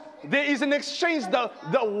because there is an exchange. The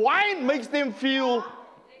wine makes them feel.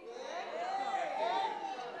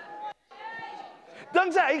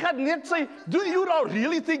 Dan sê hy gaan net sê, do you now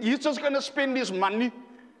really think he's just going to spend his money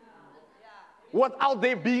without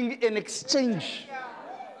there being an exchange?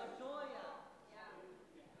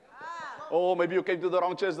 Oh, maybe you came to the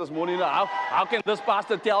wrong church this morning. How can this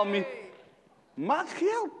pastor tell me? Maak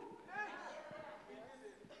geld.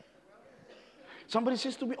 Somebody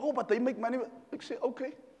says to me, oh, but they make money. I say,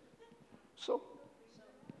 okay. So.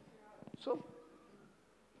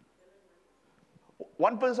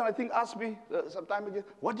 One person, I think, asked me some time ago,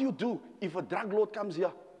 what do you do if a drug lord comes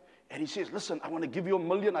here? And he says, listen, I want to give you $1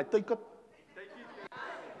 million. I take it.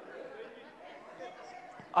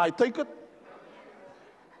 I take it.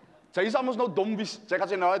 Sy is almost nou dom wees. Sy gaan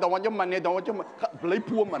sê, no, I don't want your money, I don't want your money. Bly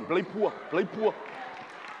poor, man, bly poor.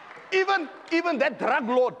 Even that drug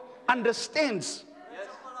lord understands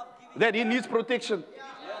that he needs protection.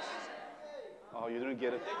 Oh, you didn't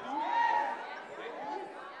get it.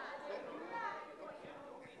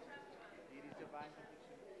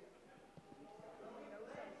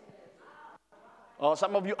 Oh,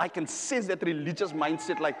 some of you, I can sense that religious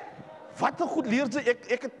mindset, like, wat 'n goed leer sy,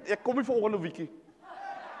 ek kom nie volgende weekie.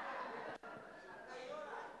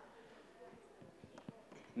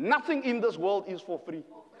 Nothing in this world is for free.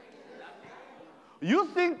 You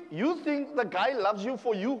think the guy loves you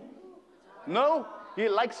for you? No, he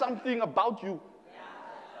likes something about you.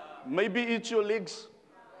 Maybe it's your legs.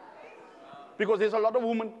 Because there's a lot of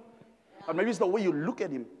women. Or maybe it's the way you look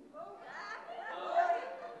at him.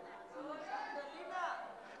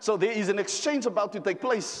 So there is an exchange about to take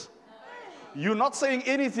place. You're not saying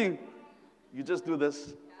anything. You just do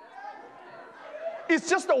this. It's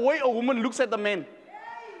just the way a woman looks at the man.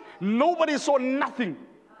 Nobody saw nothing.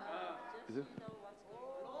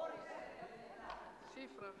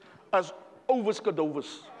 As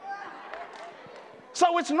overskadovers.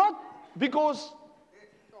 So it's not because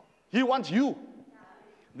He wants you.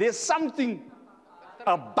 There's something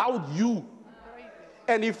about you.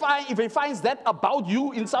 And if he finds that about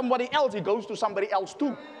you in somebody else, he goes to somebody else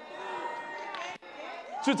too.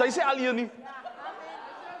 So I say,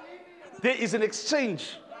 there is an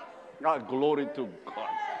exchange. God, glory to God.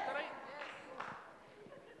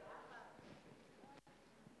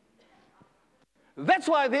 That's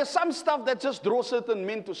why there's some stuff that just draws certain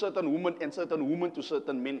men to certain women and certain women to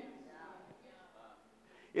certain men.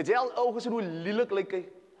 It's jy al ou gesien hoe lelik lyk hy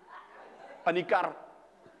aan die kar.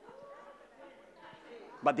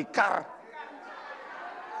 Maar die kar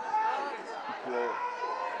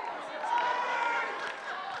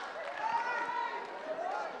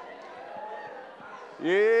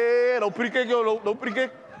yeah, nou prik ek jou, nou prik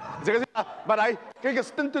ek. Sê gesê, maar hy, kyk,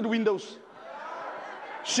 is tinted windows.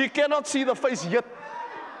 She cannot see the face yet.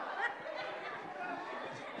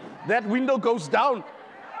 That window goes down.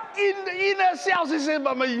 In herself, she said,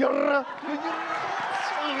 but my Here,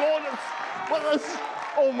 Lord, what is,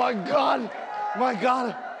 oh my God, my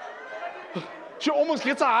God. She almost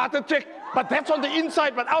gets a heart attack, but that's on the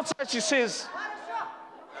inside, but outside she says,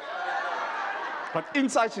 but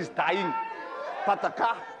inside she's dying.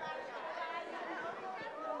 Pataka.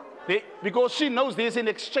 Because she knows there's an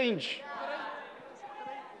exchange.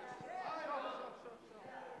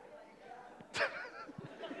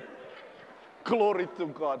 Glory to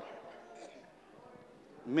God.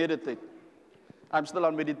 Meditate. I'm still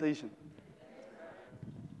on meditation.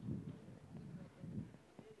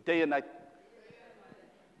 Day and night.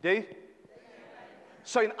 Day?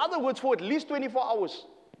 So in other words, for at least 24 hours,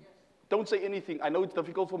 don't say anything. I know it's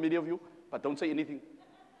difficult for many of you, but don't say anything.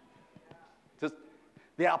 Just,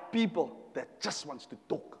 there are people that just wants to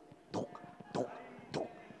talk.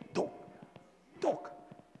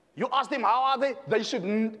 You ask them, how are they? They should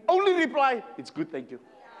only reply, it's good, thank you.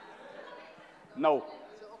 No.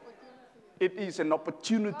 It is an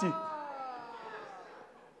opportunity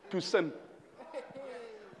to sin.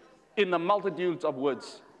 In the multitudes of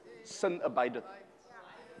words, sin abideth.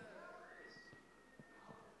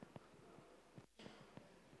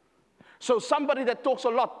 So somebody that talks a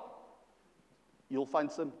lot, you'll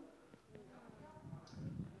find sin.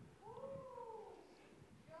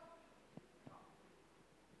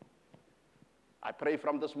 I pray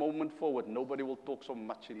from this moment forward, nobody will talk so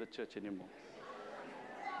much in the church anymore.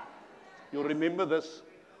 You'll remember this.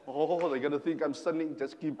 Oh, they're going to think I'm sinning.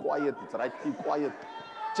 Just keep quiet. It's right, keep quiet.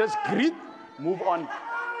 Just greet, move on.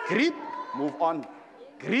 Greet, move on.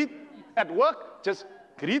 Greet at work, just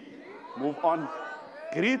greet, move on.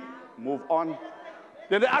 Greet, move on.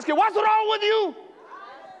 Then they ask you, what's wrong with you?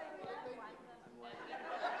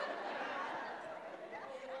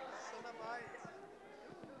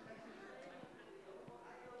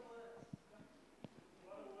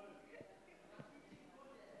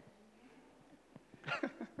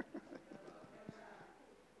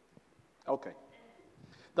 Okay.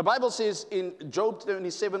 The Bible says in Job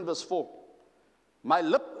 27 verse 4, my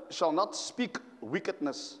lip shall not speak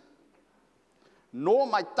wickedness, nor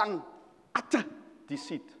my tongue utter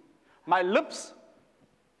deceit. My lips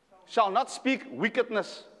shall not speak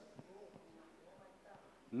wickedness,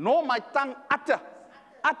 nor my tongue utter.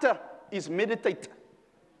 Utter is meditate.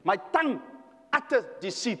 My tongue utter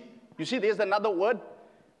deceit. You see, there's another word,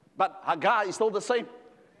 but Hagar is still the same.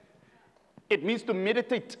 It means to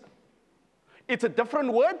meditate. It's a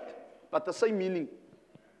different word, but the same meaning.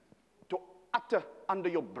 To utter under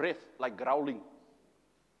your breath, like growling.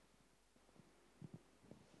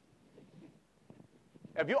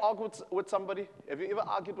 Have you argued with somebody? Have you ever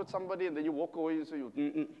argued with somebody and then you walk away and say,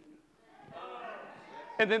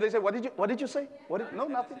 and then they say, what did you say? No,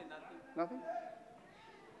 nothing. Nothing.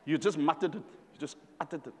 You just muttered it. You just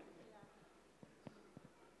uttered it.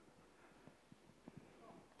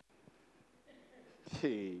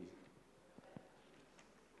 Hey.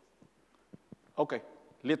 Okay,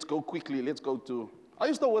 let's go quickly. Let's go to, are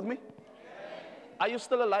you still with me? Are you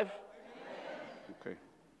still alive? Okay.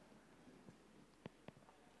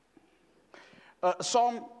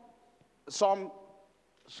 Psalms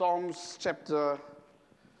chapter,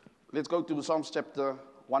 let's go to Psalms chapter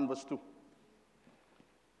 1 verse 2.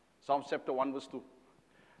 Psalms chapter 1 verse 2.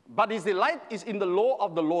 But his delight is in the law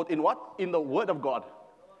of the Lord. In what? In the word of God.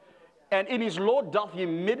 And in his law doth he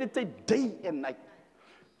meditate day and night.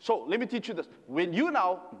 So let me teach you this. When you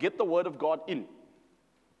now get the word of God in,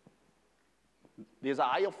 there's a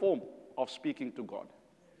higher form of speaking to God.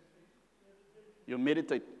 You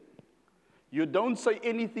meditate. You don't say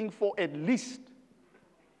anything for at least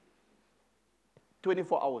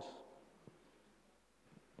 24 hours.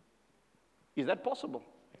 Is that possible?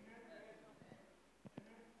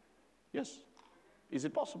 Yes. Is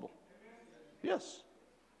it possible? Yes.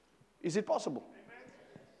 Is it possible?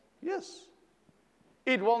 Yes.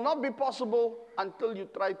 It will not be possible until you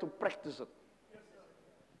try to practice it.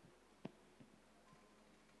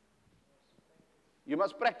 You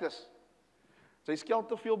must practice. Sy skel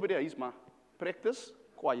te veel by die huis, maar practice,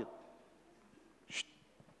 quiet. Shh.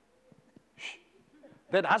 Shh.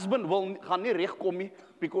 That husband gaan nie regkom nie,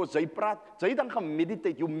 because sy praat, sy dan gaan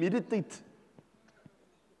meditate, you meditate.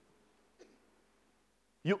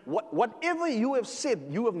 Whatever you have said,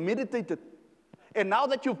 you have meditated. And now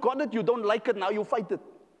that you've got it, you don't like it, now you fight it.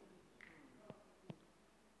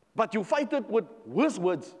 But you fight it with worse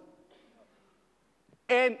words.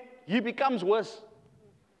 And he becomes worse.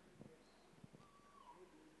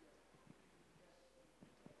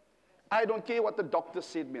 I don't care what the doctor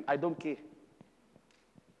said, man. I don't care.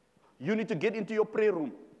 You need to get into your prayer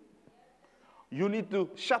room. You need to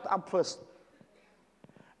shut up first.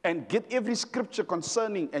 And get every scripture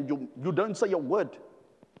concerning, and you don't say a word.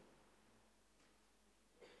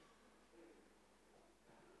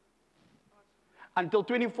 Until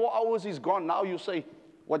 24 hours is gone, now you say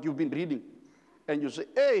what you've been reading. And you say,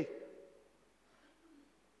 hey,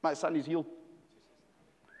 my son is healed.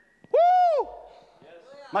 Woo! Yes.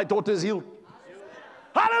 My daughter is healed.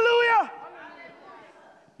 Hallelujah!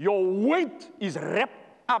 Your weight is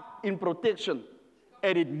wrapped up in protection,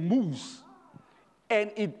 and it moves.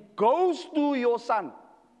 And it goes to your son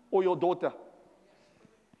or your daughter.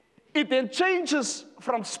 It then changes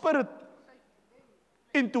from spirit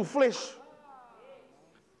into flesh.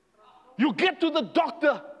 You get to the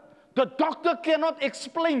doctor cannot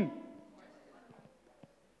explain.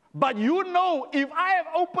 But you know, if I have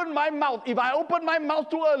opened my mouth, if I opened my mouth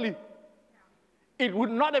too early, it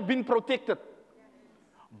would not have been protected.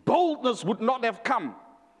 Boldness would not have come.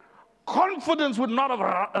 Confidence would not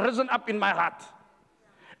have risen up in my heart.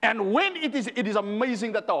 And when it is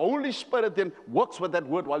amazing that the Holy Spirit then works with that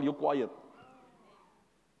word while you're quiet.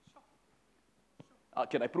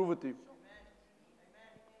 Can I prove it to you?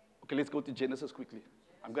 Okay, let's go to Genesis quickly.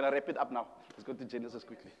 I'm going to wrap it up now. Let's go to Genesis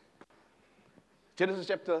quickly. Genesis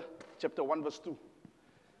chapter 1 verse 2.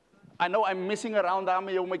 I know I'm messing around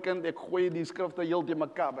daarmee jou my kind. Ek gooi die skrifte heel te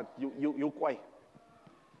mekaar, but you kwaai.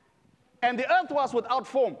 And the earth was without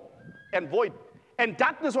form and void, and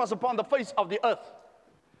darkness was upon the face of the earth,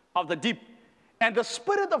 of the deep. And the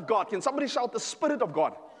Spirit of God, can somebody shout the Spirit of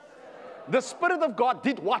God? The Spirit of God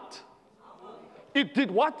did what? It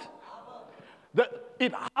did what?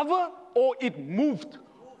 It hovered or it moved.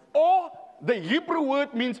 Or the Hebrew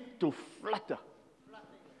word means to flutter.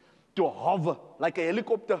 To hover, like a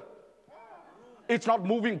helicopter. It's not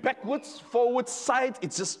moving backwards, forwards, sides,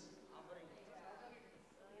 it's just.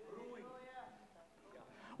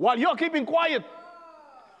 While you're keeping quiet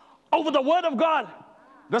over the word of God,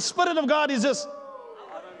 the Spirit of God is just.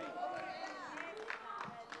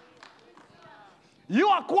 You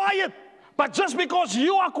are quiet, but just because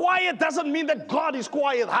you are quiet doesn't mean that God is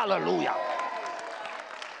quiet. Hallelujah.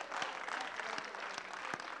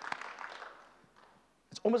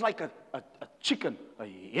 It's almost like a chicken, a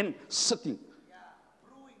hen sitting,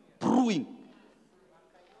 brewing.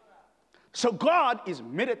 So God is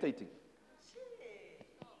meditating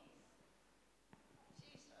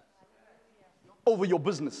over your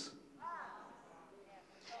business.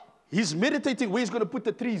 He's meditating where he's going to put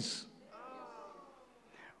the trees.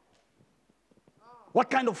 What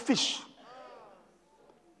kind of fish?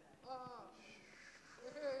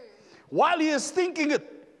 While he is thinking it,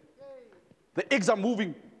 the eggs are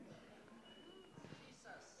moving.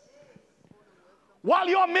 While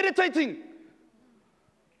you are meditating,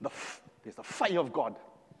 there's the fire of God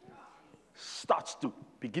starts to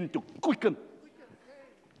begin to quicken,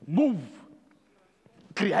 move,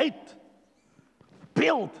 create,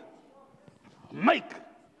 build, make,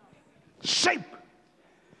 shape,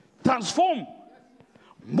 transform,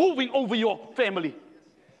 moving over your family,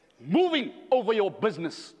 moving over your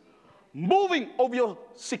business, moving over your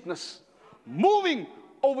sickness, moving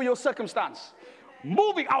over your circumstance,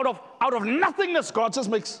 moving out of nothingness. God just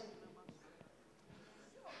makes.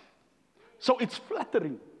 So it's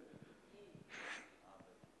flattering.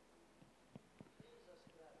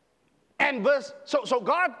 And so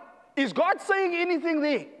God, is God saying anything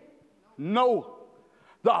there? No.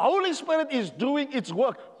 The Holy Spirit is doing its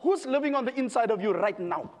work. Who's living on the inside of you right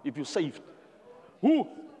now, if you're saved? Who?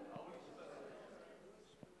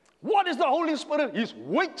 What is the Holy Spirit? He's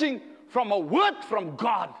waiting from a word from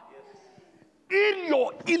God in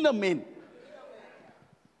your inner man,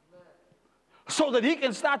 so that he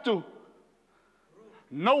can start to.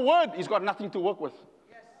 No word, he's got nothing to work with.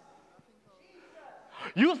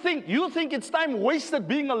 You think it's time wasted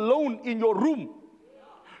being alone in your room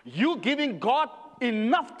You giving God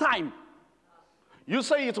enough time. You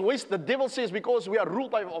say it's waste. The devil says because we are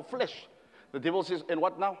ruled by our flesh. The devil says, and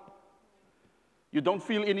what now? You don't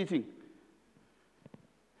feel anything.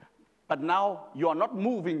 But now you are not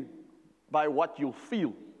moving by what you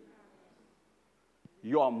feel.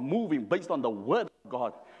 You are moving based on the word of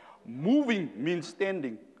God. Moving means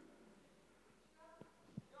standing.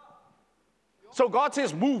 So God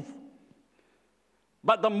says move.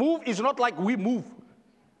 But the move is not like we move.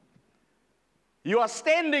 You are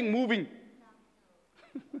standing, moving.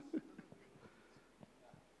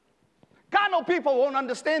 Carnal people won't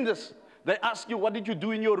understand this. They ask you, what did you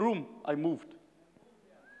do in your room? I moved.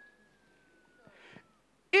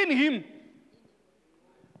 In Him,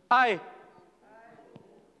 I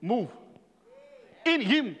move. In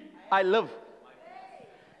Him, I live.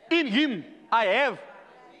 In Him, I have.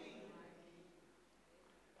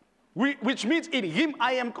 Which means in Him,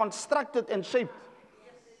 I am constructed and shaped.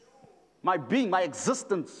 My being, my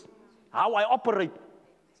existence, how I operate.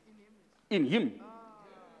 In Him.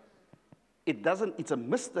 It's a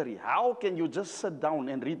mystery. How can you just sit down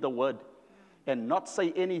and read the word and not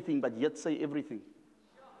say anything but yet say everything?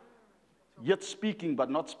 Yet speaking but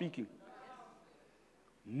not speaking.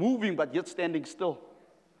 Moving but yet standing still.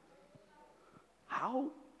 How?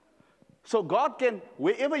 So God can,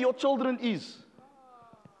 wherever your children is,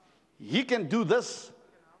 He can do this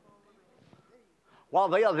while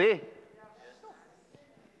they are there.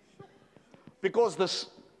 Because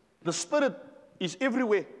the Spirit is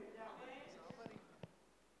everywhere.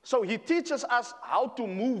 So He teaches us how to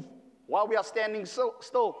move while we are standing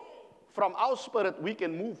still. From our spirit, we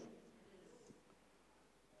can move.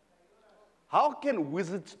 How can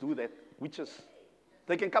wizards do that? Witches.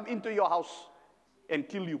 They can come into your house and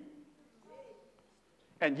kill you.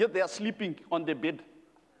 And yet they are sleeping on their bed.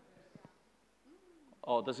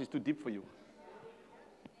 Oh, this is too deep for you.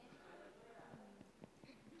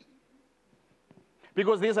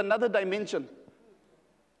 Because there's another dimension.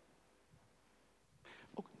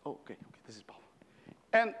 Okay, this is powerful.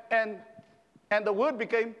 And the word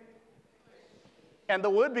became,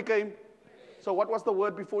 so what was the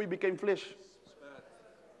word before He became flesh? Spirit.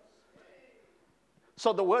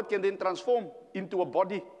 So the word can then transform into a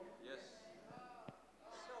body. Yes.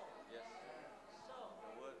 Yes.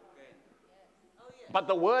 The word can. But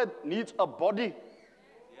the word needs a body.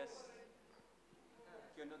 Yes.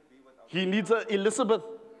 Cannot be without. He needs an Elizabeth.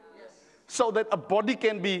 Yes. So that a body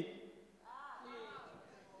can be.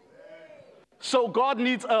 So God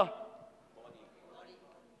needs a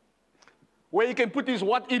where He can put His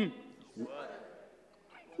what in?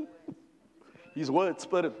 His word,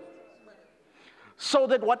 Spirit. So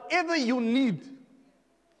that whatever you need,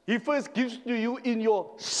 He first gives to you in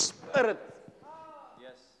your spirit.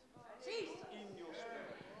 Yes. In your spirit.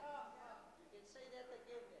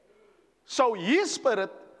 So His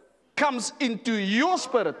Spirit comes into your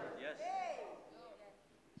spirit.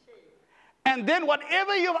 And then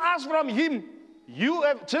whatever you've asked from Him, you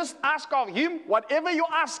have just asked of Him. Whatever you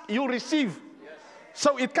ask, you receive. Yes.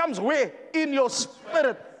 So it comes where? In your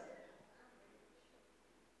spirit.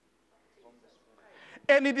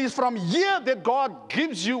 And it is from here that God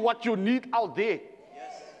gives you what you need out there.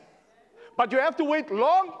 Yes. But you have to wait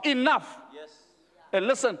long enough. Yes. And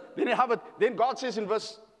listen, then you have it. Then God says in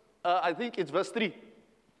verse, I think it's verse 3.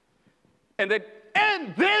 And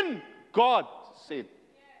then God said.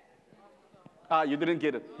 You didn't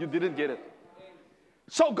get it. You didn't get it.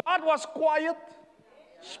 So God was quiet,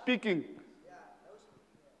 speaking.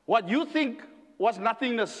 What you think was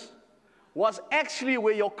nothingness was actually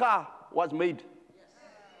where your car was made.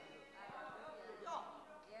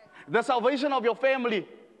 The salvation of your family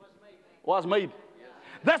was made.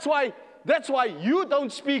 That's why you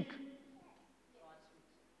don't speak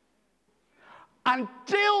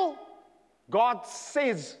until God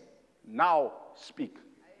says, now speak.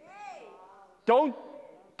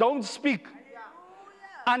 Don't speak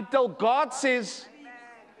until God says.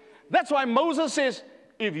 That's why Moses says,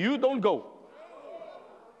 if you don't go,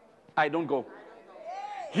 I don't go.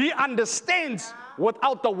 He understands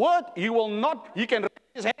without the word, he can raise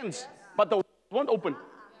his hands, but the word won't open.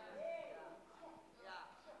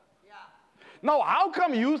 Now, how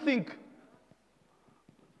come you think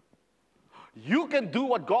you can do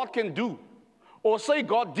what God can do? Or say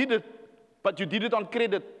God did it, but you did it on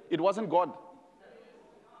credit. It wasn't God.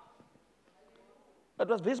 It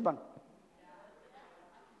was Wesbank.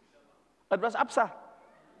 It was Absa.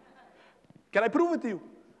 Can I prove it to you?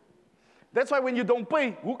 That's why when you don't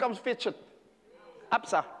pay, who comes fetch it?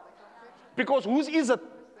 Absa. Because whose is it?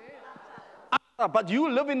 Absa. But you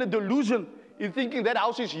live in a delusion in thinking that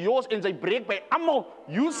house is yours and they break by ammo.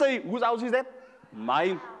 You say, whose house is that?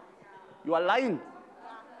 Mine. You are lying.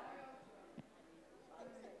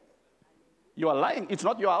 You are lying. It's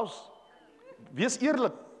not your house. Wees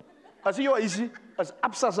eerlik. As jy jou huisie, is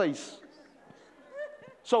Absa se huis.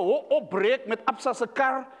 So, opbreek met Absa se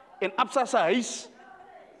kar en Absa se huis.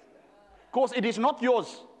 Because it is not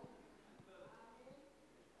yours.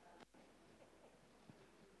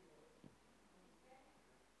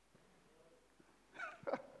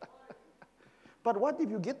 But what if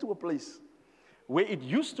you get to a place where it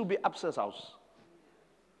used to be Absa's house?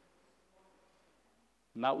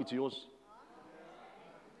 Now it's yours.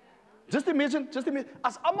 Just imagine,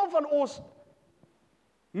 as almal van ons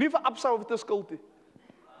nie vir Absa hoef te skuld nie.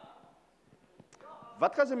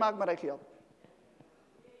 Wat gaan sy maak met die geld?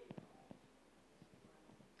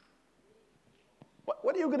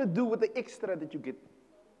 What are you going to do with the extra that you get?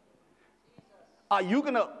 Are you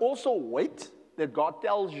going to also wait that God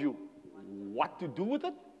tells you what to do with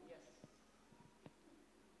it?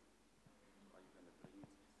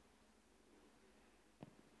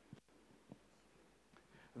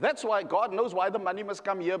 That's why God knows why the money must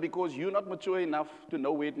come here, because you're not mature enough to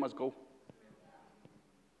know where it must go.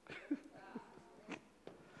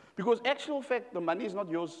 Because actual fact, the money is not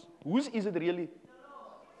yours. Whose is it really?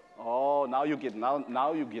 Oh, now you get.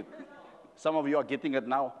 Now you get. Some of you are getting it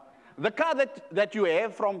now. The car that you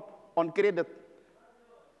have from on credit,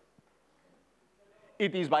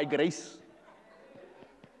 it is by grace.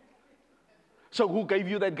 So who gave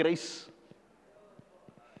you that grace?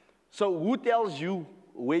 So who tells you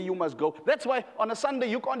where you must go? That's why on a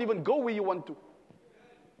Sunday you can't even go where you want to,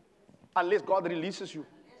 unless God releases you.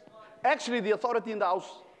 Actually, the authority in the house.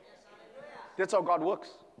 That's how God works.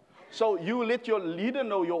 So you let your leader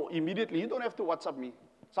know immediately. You don't have to WhatsApp me.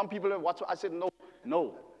 Some people have WhatsApp. I said,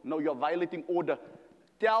 no, you're violating order.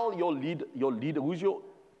 Tell your leader, who's your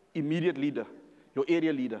immediate leader, your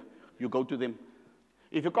area leader. You go to them.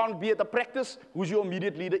 If you can't be at the practice, who's your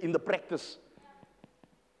immediate leader in the practice?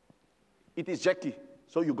 It is Jackie.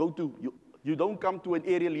 So you go to, you don't come to an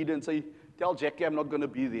area leader and say, tell Jackie I'm not going to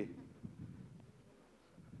be there.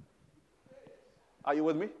 Are you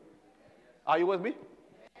with me? Are you with me?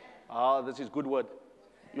 Ah, this is good word.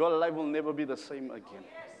 Your life will never be the same again.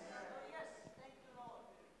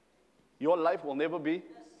 Your life will never be.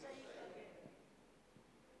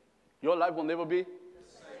 Your life will never be.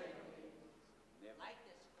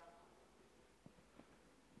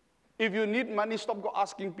 If you need money, stop go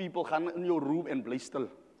asking people. Gaan in your room and bly stil.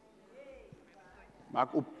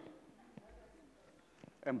 Maak op.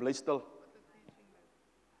 En bly stil.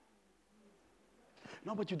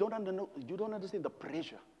 No, but you don't understand the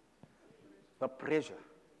pressure. The pressure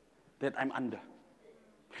that I'm under.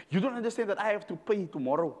 You don't understand that I have to pay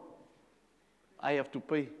tomorrow. I have to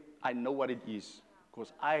pay. I know what it is.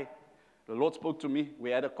 Because the Lord spoke to me. We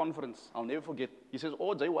had a conference. I'll never forget. He says,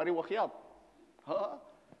 oh, Jay, worry what geld. Huh?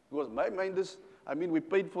 Because my mind is, we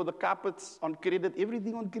paid for the carpets on credit,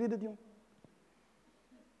 everything on credit. Yo.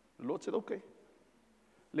 The Lord said, okay,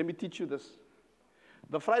 let me teach you this.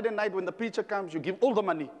 The Friday night when the preacher comes, you give all the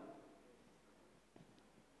money.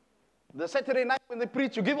 The Saturday night when they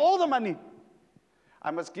preach, you give all the money.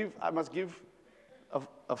 I must give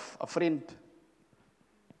a friend,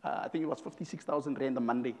 I think it was 56,000 rand a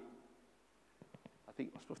Monday. I think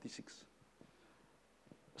it was 56.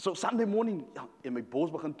 So Sunday morning, and my boss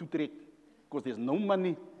began to trek because there's no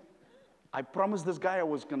money. I promised this guy I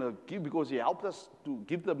was going to give because he helped us to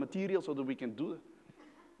give the material so that we can do it.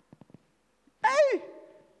 Hey!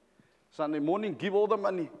 Sunday morning, give all the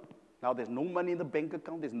money. Now there's no money in the bank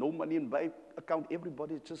account. There's no money in my account.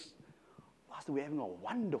 Everybody's just, Pastor, we're having a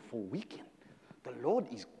wonderful weekend. The Lord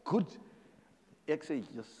is good. I say,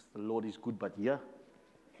 yes, the Lord is good, but yeah.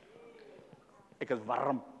 Ek is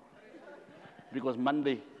warm. Because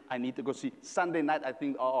Monday, I need to go see. Sunday night, I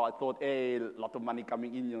thought, hey, a lot of money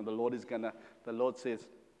coming in. The Lord says,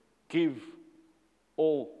 give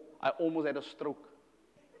all. I almost had a stroke.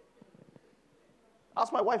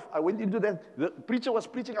 Ask my wife. I went into that. The preacher was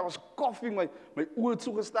preaching. I was coughing. My oor het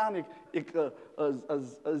so gestaan. Ek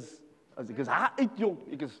is haar uit, jong.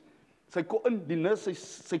 Sy kom in, die nurse,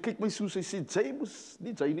 sy kyk my so, sy sê,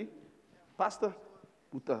 Jay nie. Pastor,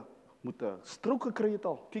 moet 'n stroke gekry het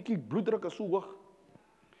al. Kyk, bloeddruk is so hoog.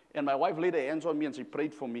 And my wife laid her hands on me and she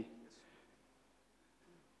prayed for me.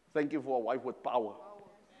 Thank you for a wife with power.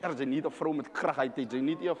 Jy nie 'n vrou met krag uit, jy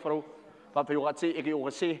nie 'n vrou wat vir jou gaan sê, ek het jou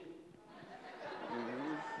gesê.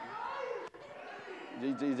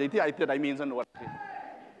 Jy uit daai mense nodig.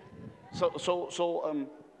 So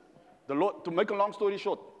the Lord, to make a long story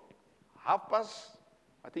short,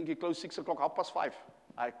 I think he closed 6 o'clock, 5:30.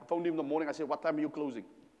 I phoned him in the morning. I said, what time are you closing?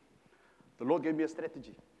 The Lord gave me a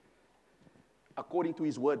strategy. according to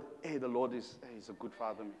his word. Hey, the Lord is he's a good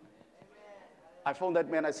father, man. I phoned that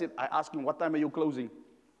man. I asked him, what time are you closing?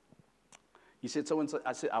 He said, so and so.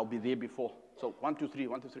 I said, I'll be there before. So 1, 2, 3,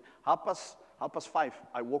 1, 2, 3. Half past 5,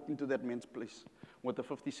 I walked into that man's place with the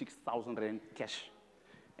 56,000 rand cash.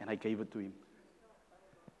 And I gave it to him.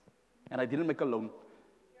 And I didn't make a loan.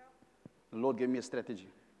 The Lord gave me a strategy.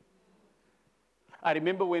 I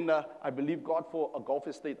remember when I believed God for a Gulf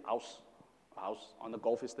Estate house. A house on the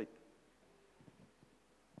Gulf Estate.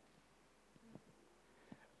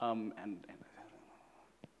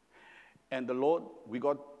 And the Lord, we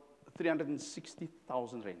got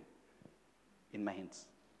 360,000 rand in my hands.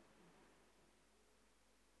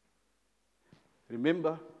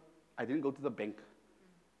 Remember, I didn't go to the bank.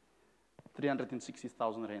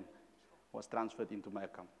 360,000 rand was transferred into my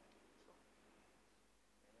account.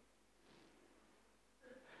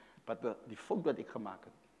 But die fout wat ek gemaak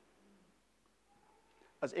het,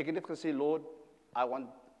 as ek net gesê, Lord, I want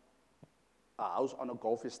a house on a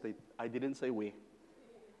Gulf Estate, I didn't say where.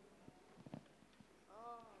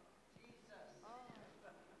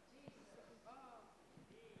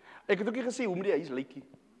 Ek het ook nie gesê hoe moet die huis lyk nie.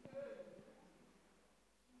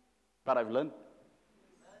 But I've learned.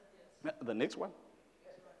 The next one.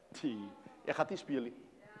 Ek gaan nie speel nie.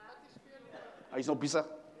 Hy is nog besig.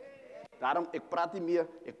 Daarom, ek praat nie meer,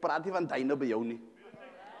 ek praat nie van dyne by jou nie.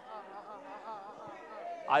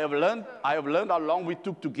 I have learned how long we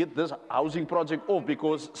took to get this housing project off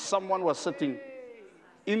because someone was sitting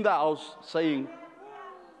in the house saying,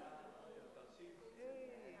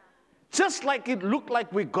 just like it looked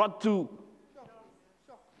like we got to,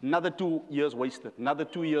 another 2 years wasted, another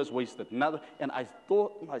 2 years wasted, and I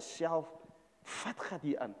thought myself, wat gaat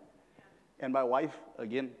hier aan? And my wife,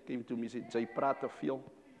 again, came to me and said, jy praat te veel.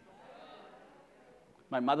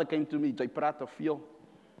 My mother came to me, jy praat te veel.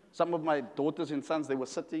 Some of my daughters and sons, they were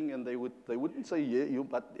sitting and they wouldn't say, yeah, you,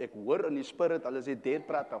 but ek hoor in die spirit, hulle sê, dad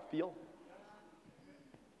praat te veel.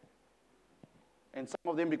 And some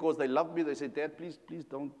of them, because they love me, they say, Dad, please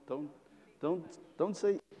don't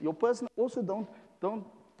say, your person also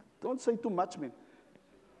don't say too much, man.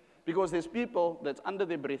 Because there's people that's under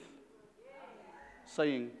their breath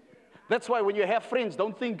saying, that's why when you have friends,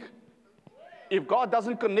 don't think, if God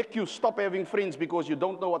doesn't connect you, stop having friends because you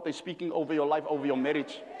don't know what they're speaking over your life, over your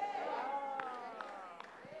marriage.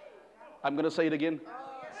 I'm going to say it again.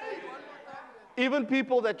 Even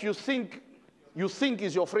people that you think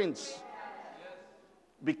is your friends.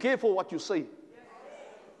 Be careful what you say.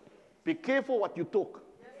 Be careful what you talk.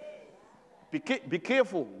 Be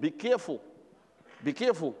careful. Be careful. Be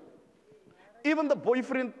careful. Even the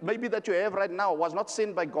boyfriend maybe that you have right now was not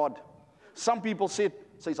sent by God. Some people said,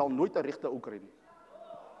 sy sal nooit 'n regte ou kry nie.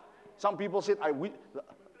 Some people said,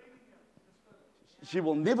 she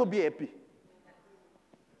will never be happy.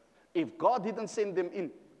 If God didn't send them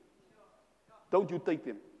in, don't you take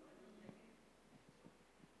them.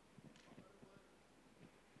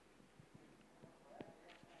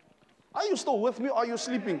 Are you still with me or are you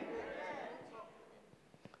sleeping?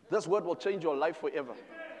 This word will change your life forever.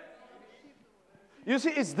 You see,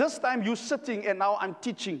 it's this time you sitting and now I'm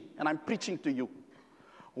teaching and I'm preaching to you.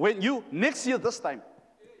 When you, next year this time,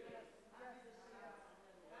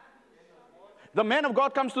 the man of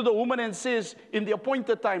God comes to the woman and says, in the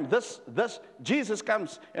appointed time, Jesus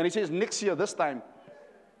comes and he says, next year this time,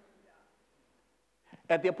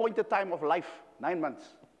 at the appointed time of life, 9 months.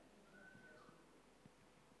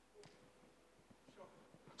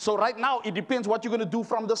 So right now, it depends what you're going to do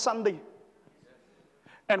from this Sunday.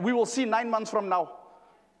 And we will see 9 months from now.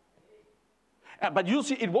 But you'll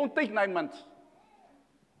see, it won't take 9 months.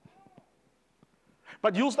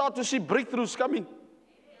 But you'll start to see breakthroughs coming.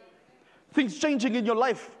 Things changing in your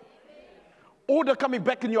life. Order coming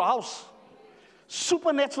back in your house.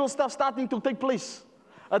 Supernatural stuff starting to take place.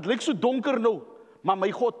 Het lyk so donker nou, maar my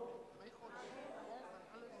God.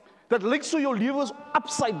 That lyk so jou lewe is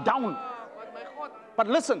upside down. But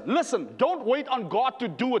listen, don't wait on God to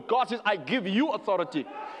do it. God says, I give you authority.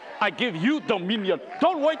 I give you dominion.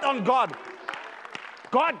 Don't wait on God.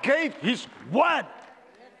 God gave His word.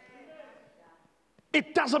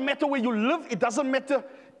 It doesn't matter where you live. It doesn't matter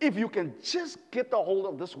if you can just get a hold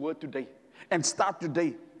of this word today and start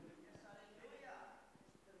today.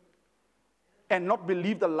 And not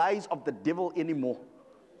believe the lies of the devil anymore.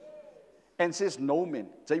 And says, no man,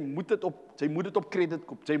 jy moet dit op credit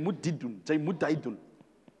koop. Jy moet dit doen. Jy moet dit doen.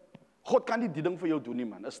 God kan nie die ding vir jou doen nie,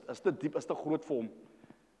 man. Is te diep, is te groot vir hom.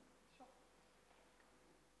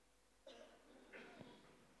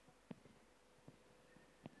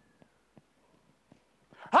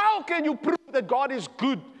 How can you prove that God is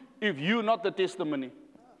good if you're not the testimony?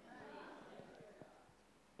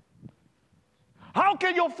 How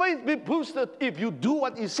can your faith be boosted if you do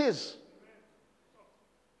what he says?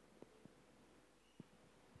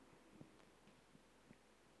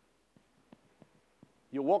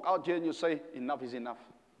 You walk out here and you say, enough is enough.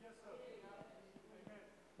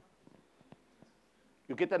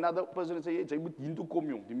 You get another person and say, hey, jy moet hiertoe kom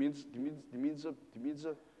jong. Die mense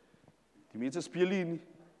speel hier nie.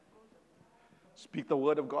 Speak the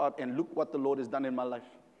word of God and look what the Lord has done in my life.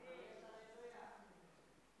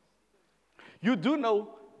 You do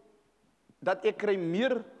know dat ek kry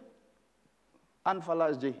meer aanvalle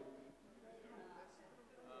as jy.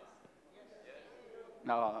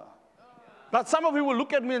 But some of you will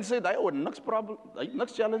look at me and say, "Daai ou niks problem,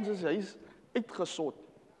 niks challenges, hy's uitgesort."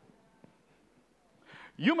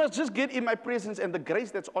 You must just get in my presence and the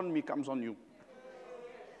grace that's on me comes on you.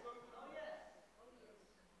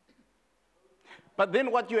 But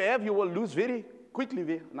then what you have, you will lose very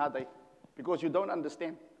quickly because you don't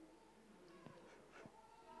understand.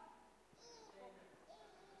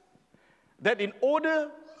 That in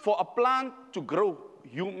order for a plant to grow,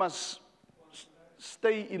 you must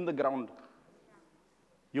stay in the ground.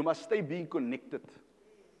 You must stay being connected.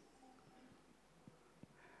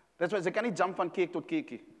 That's why ze kan nie jump van cake tot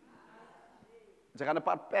cake. Ze gaan 'n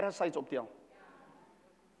paar parasites optel.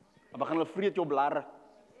 Dan begin hulle vreet jou blare.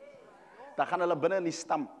 Dan gaan hulle binne in die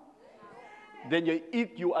stam. Then you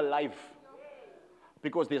eat you alive.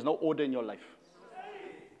 Because there's no order in your life.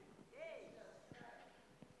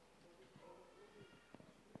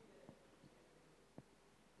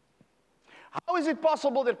 How is it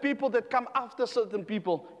possible that people that come after certain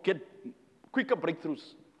people get quicker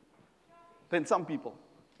breakthroughs than some people?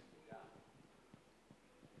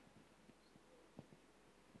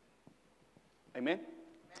 Amen?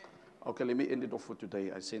 Okay, let me end it off for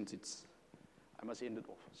today. I sense I must end it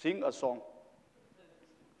off. Sing a song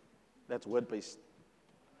that's word-based.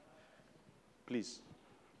 Please.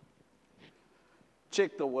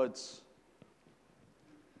 Check the words.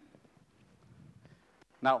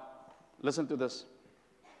 Now, listen to this.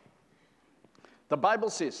 The Bible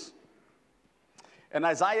says, in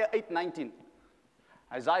Isaiah 8:19,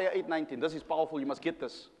 this is powerful, you must get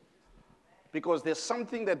this. Because there's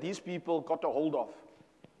something that these people got a hold of.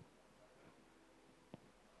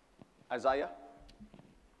 Isaiah,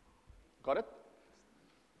 got it?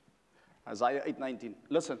 Isaiah 8:19,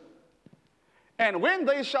 listen. And when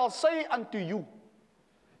they shall say unto you,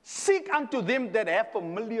 seek unto them that have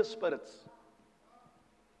familiar spirits.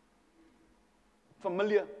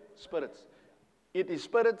 Familiar spirits. It is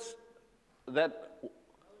spirits that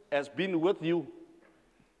has been with you.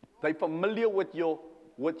 They're familiar with your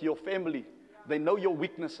family. They know your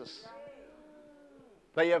weaknesses.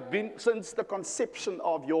 They have been since the conception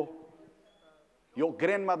of your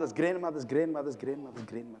grandmother's grandmother, great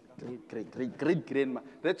grandma.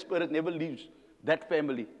 That spirit never leaves that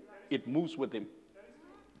family. It moves with them.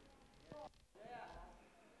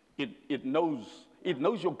 It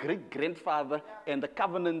knows your great grandfather and the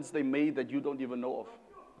covenants they made that you don't even know of.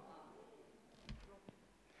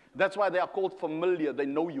 That's why they are called familiar. They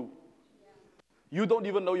know you. You don't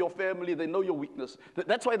even know your family. They know your weakness.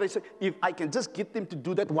 That's why they say, if I can just get them to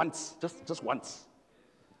do that once, just once.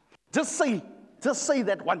 Just say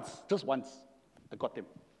that once, just once. I got them.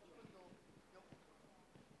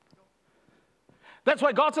 That's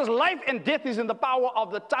why God says life and death is in the power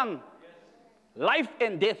of the tongue. Life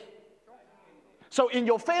and death. So in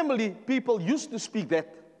your family, people used to speak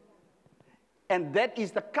that. And that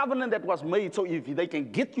is the covenant that was made. So if they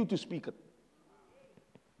can get you to speak it,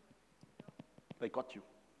 they got you.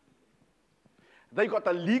 They got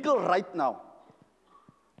a legal right now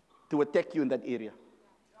to attack you in that area.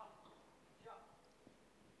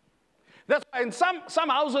 That's why in some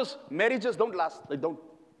houses, marriages don't last. They don't.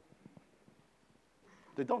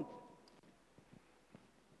 They don't.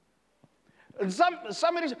 In some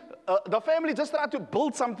marriages, the family just try to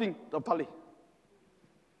build something. The pali.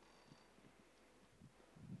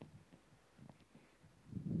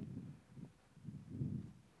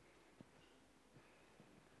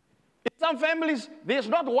 In some families, there's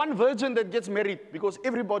not one virgin that gets married because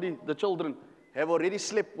everybody, the children, have already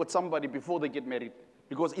slept with somebody before they get married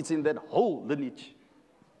because it's in that whole lineage.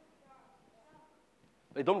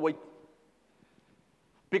 They don't wait.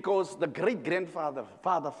 Because the great-grandfather,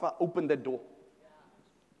 father opened that door.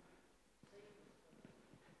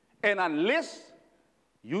 And unless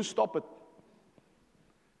you stop it,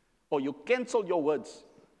 or you cancel your words,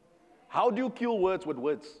 how do you kill words with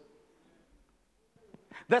words?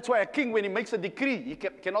 That's why a king, when he makes a decree, he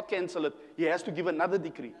cannot cancel it. He has to give another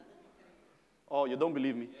decree. Oh, you don't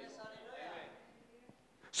believe me?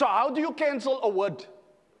 So how do you cancel a word?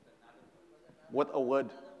 With a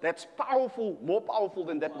word. That's powerful, more powerful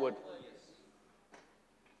than that word.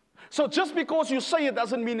 So just because you say it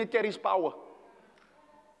doesn't mean it carries power.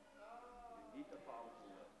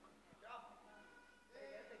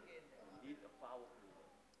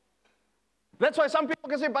 That's why some people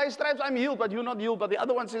can say, by stripes I'm healed, but you're not healed. But the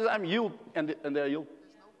other one says, I'm healed, and they're healed.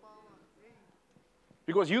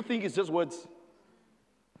 Because you think it's just words.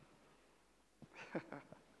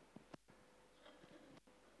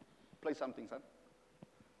 Play something, son.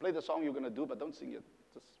 Play the song you're going to do, but don't sing it.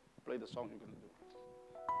 Just play the song you're going to do.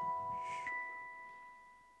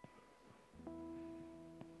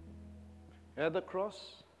 At the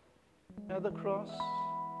cross,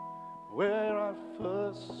 where I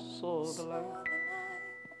first saw the light.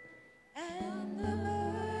 And the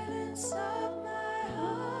burdens of my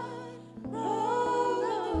heart rolled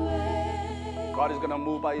away. God is going to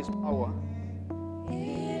move by His power.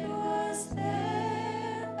 It was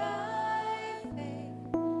there by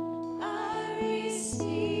faith I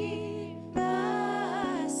received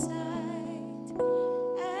my sight,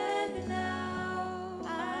 and now I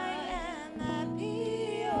am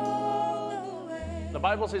happy all the way. The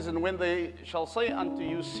Bible says, and when they shall say unto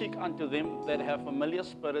you, seek unto them that have familiar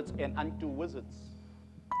spirits and unto wizards.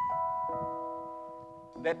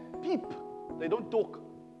 That peep, they don't talk.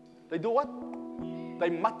 They do what? They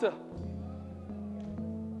mutter.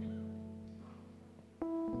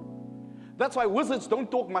 That's why wizards don't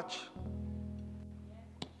talk much.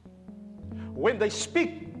 When they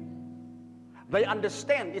speak, they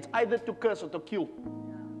understand it's either to curse or to kill,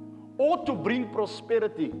 or to bring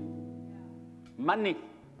prosperity, money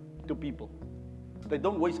to people. They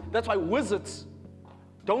don't waste. That's why wizards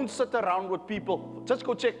don't sit around with people. Just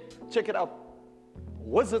go check it out.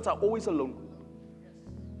 Wizards are always alone.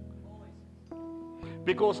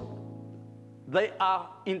 Because they are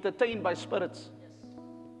entertained by spirits.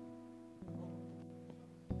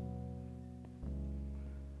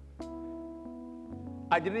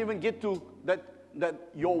 I didn't even get to that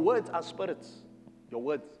your words are spirits. Your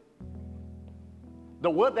words. The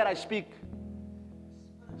word that I speak,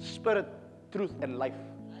 spirit, truth, and life.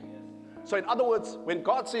 So in other words, when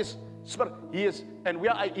God says spirit, He is, and we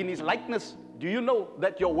are in His likeness, do you know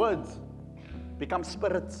that your words become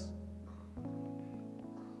spirits?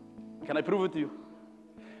 Can I prove it to you?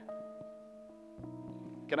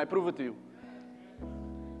 Can I prove it to you?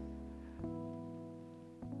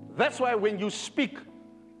 That's why when you speak,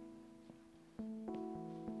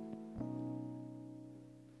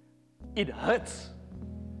 it hurts.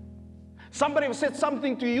 Somebody said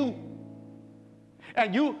something to you,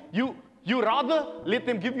 and you rather let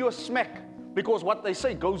them give you a smack, because what they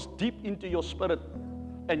say goes deep into your spirit,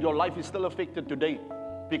 and your life is still affected today,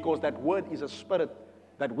 because that word is a spirit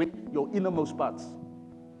that went your innermost parts.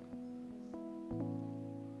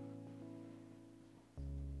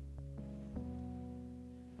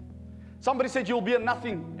 Somebody said you'll be a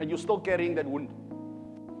nothing, and you're still carrying that wound.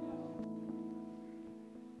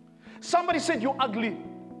 Somebody said you're ugly,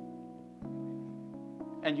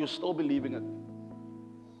 and you're still believing it.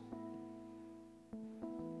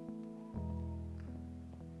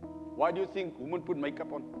 Why do you think women put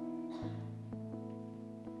makeup on?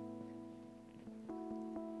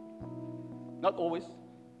 Not always.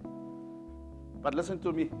 But listen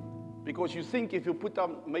to me. Because you think if you put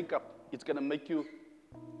on makeup, it's going to make you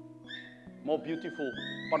more beautiful.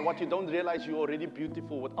 But what you don't realize, you're already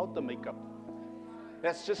beautiful without the makeup.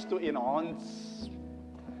 That's just to enhance.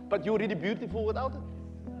 But you're already beautiful without it.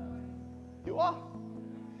 You are.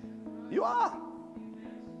 You are.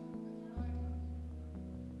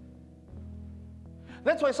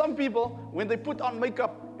 That's why some people, when they put on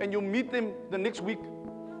makeup and you meet them the next week,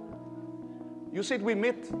 you said we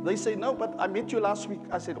met. They say, no, but I met you last week.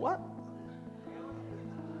 I said, what?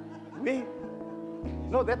 Me?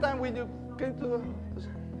 No, that time when you came to...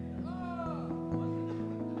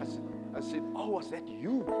 I said, oh, was that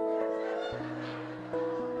you?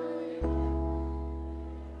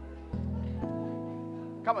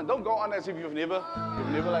 Come on, don't go on as if you've never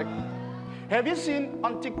like... Have you seen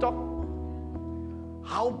on TikTok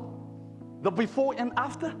how the before and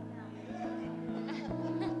after?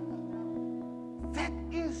 That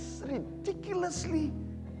is ridiculously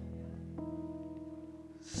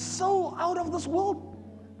so out of this world.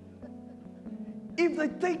 If they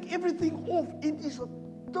take everything off, it is a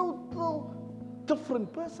total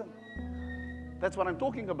different person. That's what I'm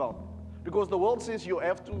talking about. Because the world says you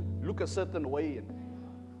have to look a certain way,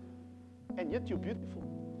 and yet you're beautiful.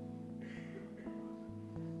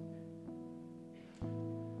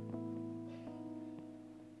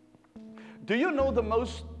 Do you know the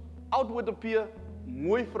most outward appear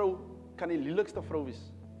mooi vrou kan die lelikste vrou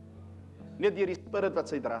wees? Net deur die spirit wat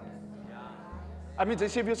sy dra. I mean, they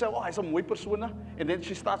say to yourself, oh, hy's 'n mooi persoon, and then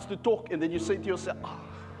she starts to talk, and then you say to yourself,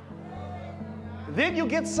 Then you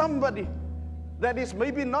get somebody that is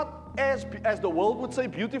maybe not as the world would say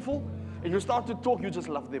beautiful, and you start to talk, you just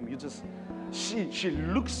love them. She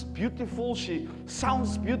looks beautiful, she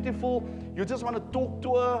sounds beautiful, you just want to talk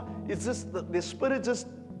to her. It's just, the spirit just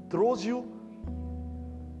draws you.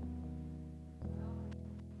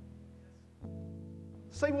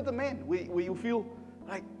 Same with the man, where you feel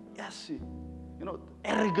like, yes,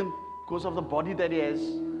 arrogant because of the body that he has.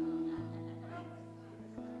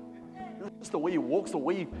 Just the way he walks, the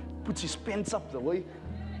way he puts his pants up, the way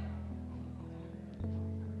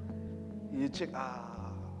you check,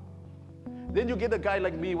 Then you get a guy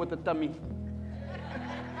like me with a tummy.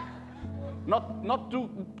 Not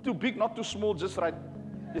too big, not too small, just right.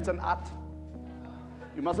 It's an art.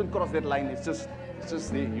 You mustn't cross that line. It's just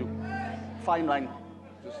there, you fine line.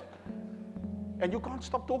 And you can't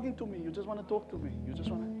stop talking to me. You just want to talk to me.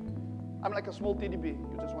 I'm like a small teddy bear.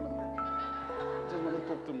 You just want to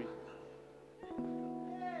talk to me.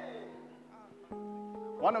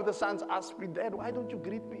 One of the sons asked me, Dad, why don't you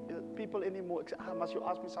greet people anymore? I said, must you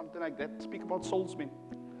ask me something like that? Speak about souls, man.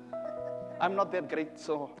 I'm not that great,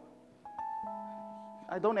 so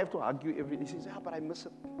I don't have to argue everything. He says, but I miss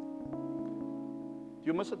it. Do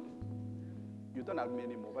you miss it? You don't hug me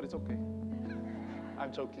anymore, but it's okay.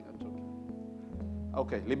 I'm joking.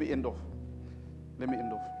 Okay, let me end off.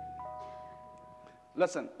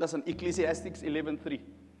 Listen, Ecclesiastes 11:3.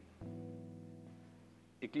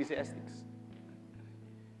 Ecclesiastes.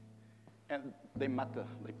 And they matter.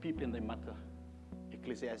 They peep and they matter.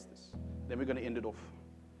 Ecclesiastes. Then we're going to end it off.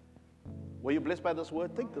 Were you blessed by this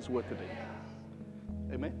word? Take this word today.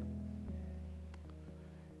 Amen.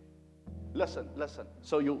 Listen.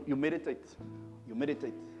 So you meditate. You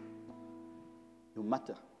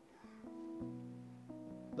matter.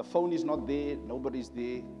 The phone is not there. Nobody's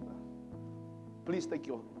there. Please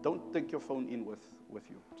don't take your phone in with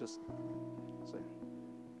you. Just say.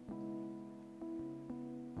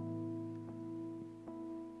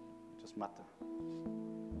 Just matter.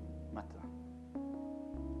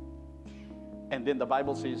 And then the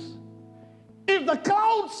Bible says, if the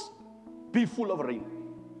clouds be full of rain,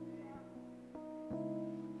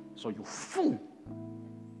 so you're full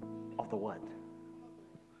of the word.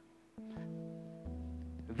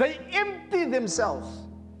 They empty themselves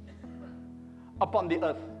upon the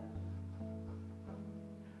earth.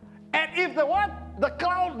 And if the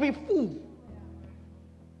cloud be full.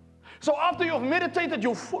 So after you've meditated,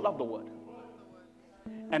 you're full of the word.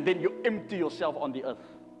 And then you empty yourself on the earth.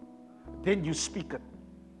 Then you speak it.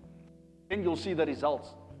 Then you'll see the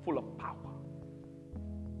results full of power.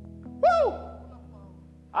 Woo!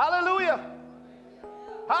 Hallelujah!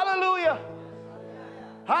 Hallelujah!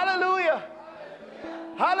 Hallelujah!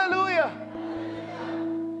 Hallelujah!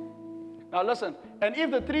 Now listen, and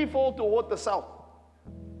if the tree fall toward the south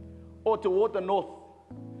or toward the north,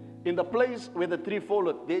 in the place where the tree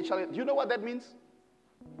falleth, they shall. Do you know what that means?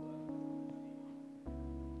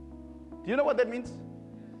 Do you know what that means?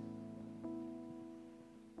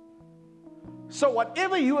 So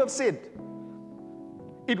whatever you have said,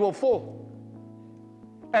 it will fall.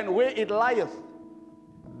 And where it lieth,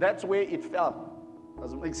 that's where it fell.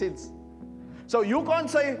 Does it make sense? So you can't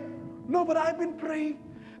say, no, but I've been praying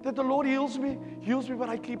that the Lord heals me, but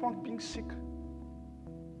I keep on being sick.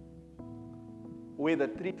 Where the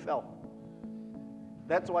tree fell.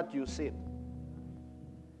 That's what you said.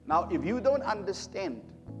 Now, if you don't understand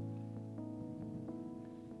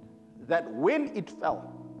that when it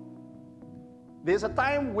fell, there's a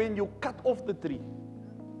time when you cut off the tree.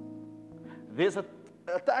 There's a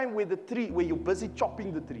time where you're busy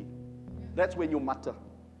chopping the tree. That's when you matter.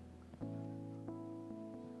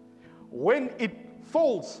 When it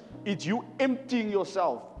falls, it's you emptying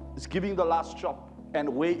yourself. It's giving the last chop. And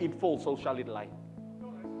where it falls, so shall it lie.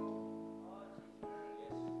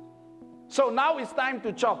 So now it's time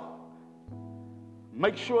to chop.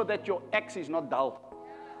 Make sure that your axe is not dull.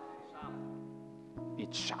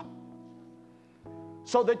 It's sharp.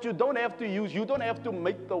 So that you don't have to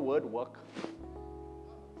make the word work.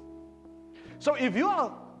 So if you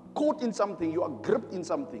are caught in something, you are gripped in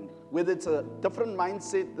something, whether it's a different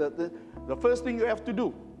mindset, the first thing you have to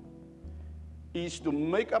do is to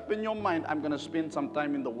make up in your mind, I'm going to spend some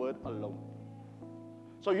time in the word alone.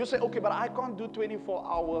 So you say, okay, but I can't do 24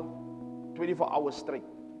 hours straight.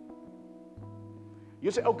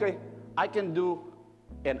 You say, okay, I can do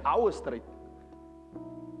an hour straight.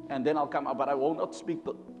 And then I'll come up, but I will not speak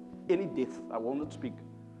any death. I will not speak.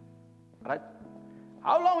 Right?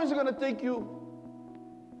 How long is it going to take you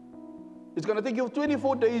It's going to take you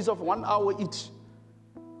 24 days of 1 hour each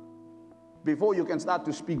before you can start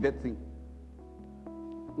to speak that thing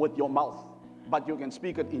with your mouth. But you can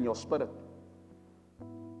speak it in your spirit.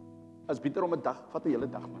 As beter om 'n dag, vat 'n hele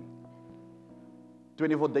dag man.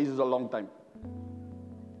 24 days is a long time.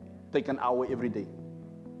 Take an hour every day.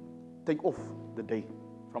 Take off the day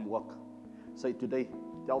from work. Say today,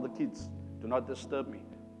 tell the kids, do not disturb me.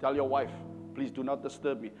 Tell your wife, please do not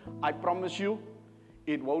disturb me. I promise you,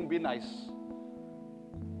 it won't be nice.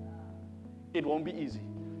 It won't be easy.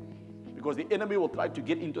 Because the enemy will try to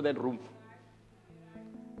get into that room.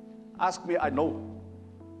 Ask me, I know.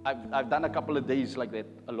 I've done a couple of days like that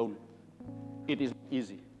alone. It is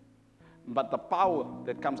easy. But the power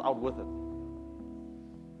that comes out with it,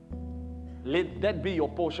 let that be your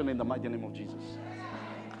portion in the mighty name of Jesus.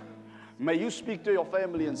 May you speak to your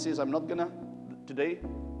family and say, I'm not gonna, today,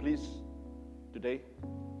 please, today,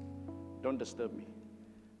 don't disturb me.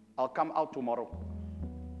 I'll come out tomorrow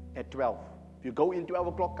at 12. If you go in 12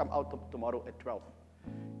 o'clock, come out tomorrow at 12.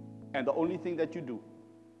 And the only thing that you do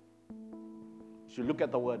is you look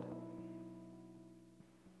at the word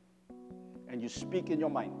and you speak in your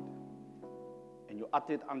mind and you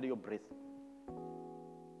utter it under your breath.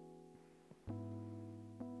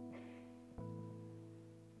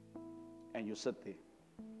 And you sit there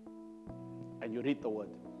and you read the word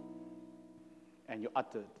and you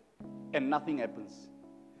utter it and nothing happens.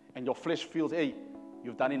 And your flesh feels, hey,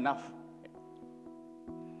 you've done enough.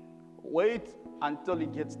 Wait until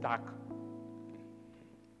it gets dark.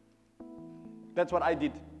 That's what I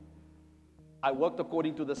did. I worked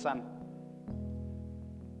according to the sun.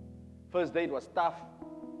 First day it was tough.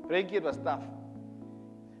 Frankie, it was tough.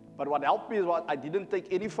 But what helped me is what I didn't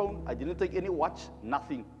take any phone, I didn't take any watch,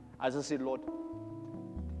 nothing. I just said, Lord,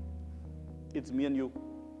 it's me and you.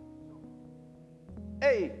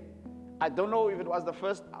 Hey, I don't know if it was the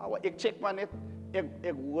first hour. Ek check maar net.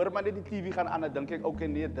 Ek hoor maar net die TV gaan aan en dink ek, okay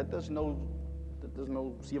nee, dit is nou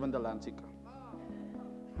sewende land seker.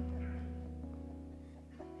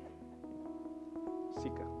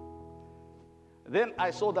 Seker. Then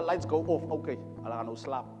I saw the lights go off. Okay, hulle gaan nou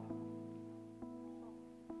slaap.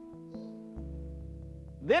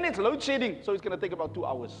 Then it's load shedding, so it's going to take about 2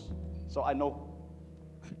 hours. So I know.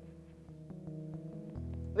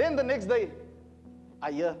 Then the next day,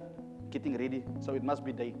 I hear getting ready, so it must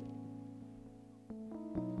be day.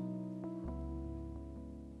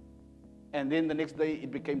 And then the next day,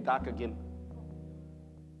 it became dark again.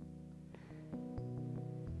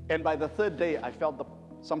 And by the third day, I felt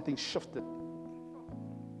something shifted.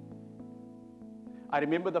 I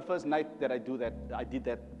remember the first night that I did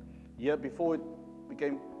that. Year before it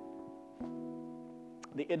became,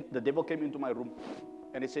 the devil came into my room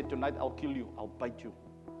and he said, tonight I'll kill you, I'll bite you.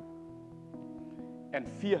 And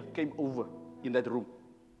fear came over in that room.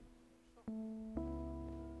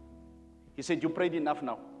 He said, you prayed enough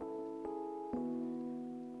now.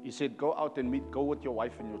 He said, go out and go with your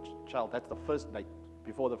wife and your child. That's the first night,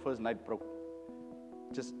 before the first night broke.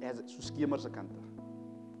 Just as so skemer se kant.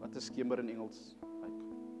 Wat is skemer in Engels?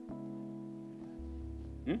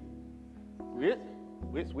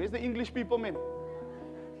 Where's the English people, man?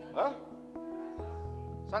 Huh?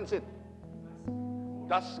 Sunset.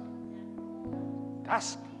 Dusk.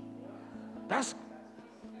 Dusk. Dusk.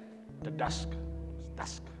 The dusk.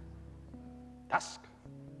 Dusk. Dusk.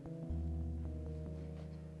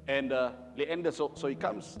 And Leander, so he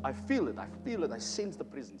comes, I feel it, I sense the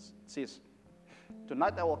presence. It says,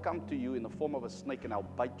 tonight I will come to you in the form of a snake and I'll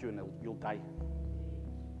bite you and you'll die.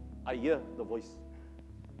 I hear the voice.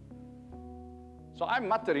 So I'm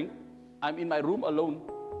muttering, I'm in my room alone,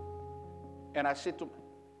 and I said to him,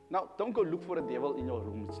 now don't go look for a devil in your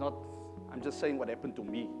room. It's not, I'm just saying what happened to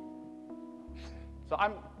me. So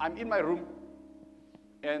I'm in my room,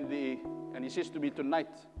 and he says to me, tonight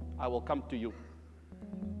I will come to you.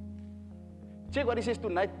 Check what he says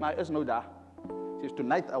tonight, my is no da. He says,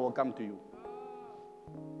 tonight I will come to you.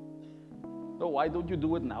 So why don't you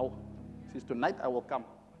do it now? He says, tonight I will come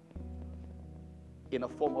in a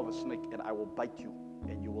form of a snake and I will bite you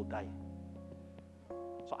and you will die.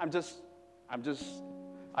 So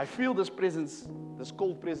I feel this presence, this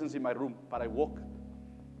cold presence in my room, but I walk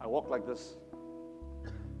like this.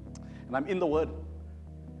 And I'm in the Word.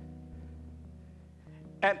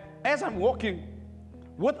 And as I'm walking,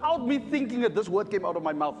 without me thinking it, this word came out of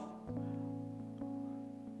my mouth.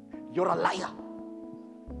 You're a liar.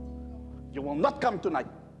 You will not come tonight.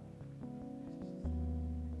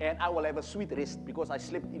 And I will have a sweet rest because I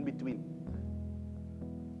slept in between.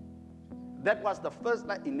 That was the first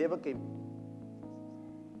night. He never came.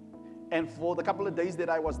 And for the couple of days that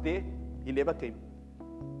I was there, he never came.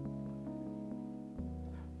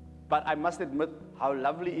 But I must admit how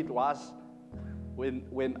lovely it was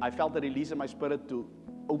when I felt the release in my spirit to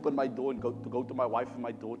open my door and go to my wife and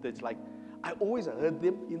my daughter. It's like I always heard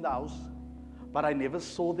them in the house, but I never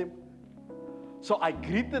saw them. So I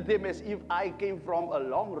greeted them as if I came from a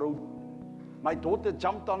long road. My daughter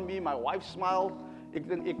jumped on me, my wife smiled. Ek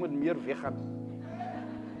dink ek moet meer weggaan.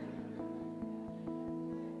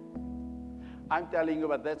 I'm telling you,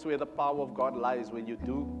 but that's where the power of God lies when you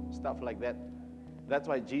do stuff like that. That's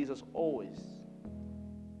why Jesus always,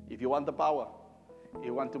 if you want the power, if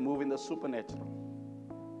you want to move in the supernatural,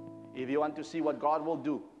 if you want to see what God will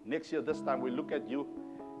do, next year this time we look at you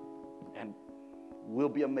and we'll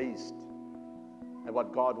be amazed at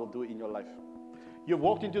what God will do in your life. You've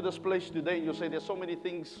walked into this place today and you say, there's so many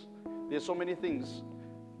things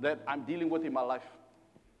that I'm dealing with in my life.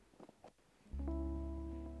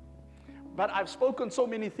 But I've spoken so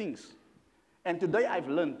many things. And today I've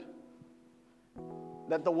learned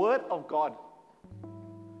that the word of God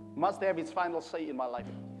must have its final say in my life.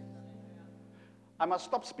 I must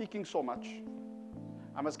stop speaking so much.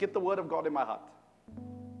 I must get the word of God in my heart.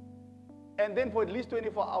 And then for at least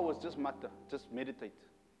 24 hours, just mutter, just meditate.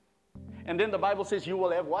 And then the Bible says you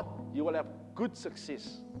will have what? You will have good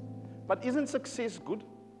success. But isn't success good?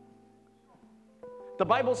 The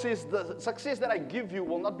Bible says the success that I give you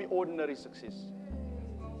will not be ordinary success.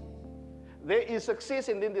 There is success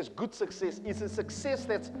and then there's good success. It's a success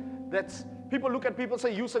that's people look at people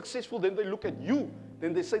say you're successful, then they look at you,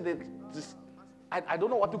 then they say that this, I don't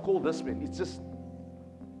know what to call this, man. It's just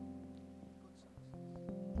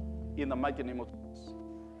in the mighty name of Jesus.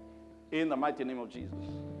 In the mighty name of Jesus.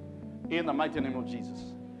 In the mighty name of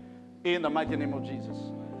Jesus. In the mighty name of Jesus.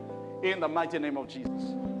 In the mighty name of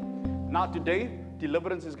Jesus. Now today,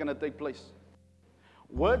 deliverance is going to take place.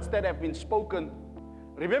 Words that have been spoken,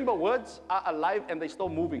 remember, words are alive and they're still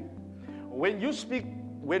moving. When you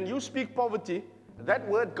speak poverty, that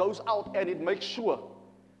word goes out and it makes sure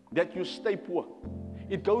that you stay poor.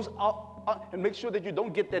 It goes out and make sure that you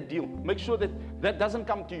don't get that deal. Make sure that that doesn't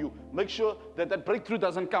come to you. Make sure that that breakthrough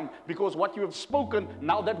doesn't come, because what you have spoken,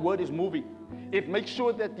 now that word is moving. It makes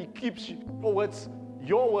sure that it keeps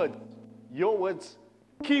your words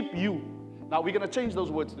keep you. Now we're going to change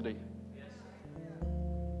those words today.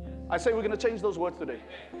 I say we're going to change those words today.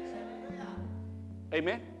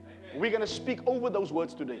 Amen. We're going to speak over those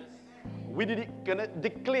words today. We're going to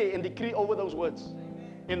declare and decree over those words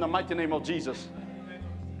in the mighty name of Jesus.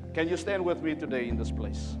 Can you stand with me today in this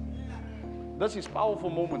place? This is powerful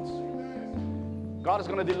moments. God is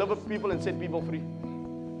going to deliver people and set people free.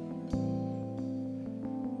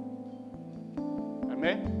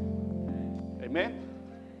 Amen. Amen.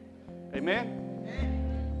 Amen.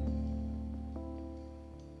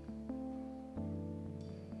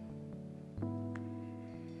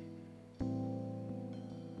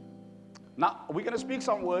 Now, we're going to speak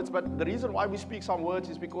some words, but the reason why we speak some words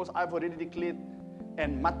is because I've already declared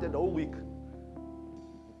and muttered all week.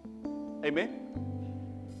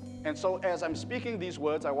 Amen? And so as I'm speaking these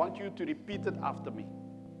words, I want you to repeat it after me.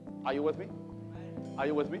 Are you with me? Are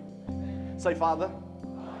you with me? Say, Father,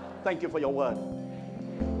 thank you for your word.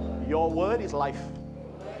 Your word is life.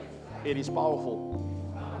 It is powerful.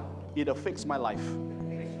 It affects my life.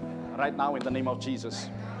 Right now, in the name of Jesus,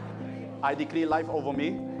 I decree life over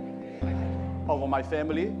me, over my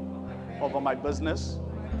family, over my business.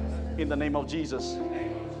 In the name of Jesus,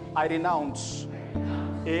 I renounce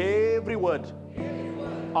every word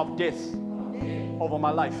of death over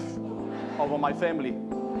my life, over my family.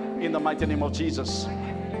 In the mighty name of Jesus.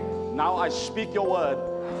 Now I speak your word.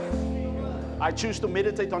 I choose to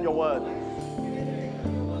meditate on your word.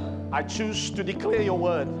 I choose to declare your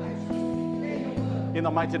word. In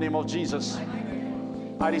the mighty name of Jesus.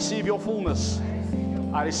 I receive your fullness.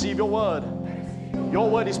 I receive your word. Your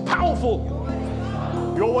word is powerful.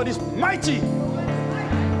 Your word is mighty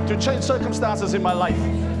to change circumstances in my life.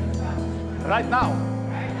 Right now,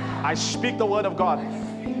 I speak the word of God.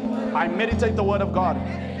 I meditate the word of God.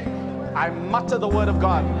 I mutter the word of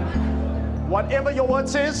God. Whatever your word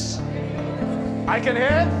says, I can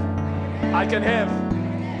have, I can have,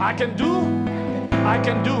 I can do, I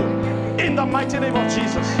can do. In the mighty name of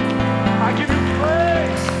Jesus. I give you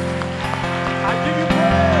praise. I give you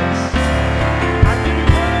praise.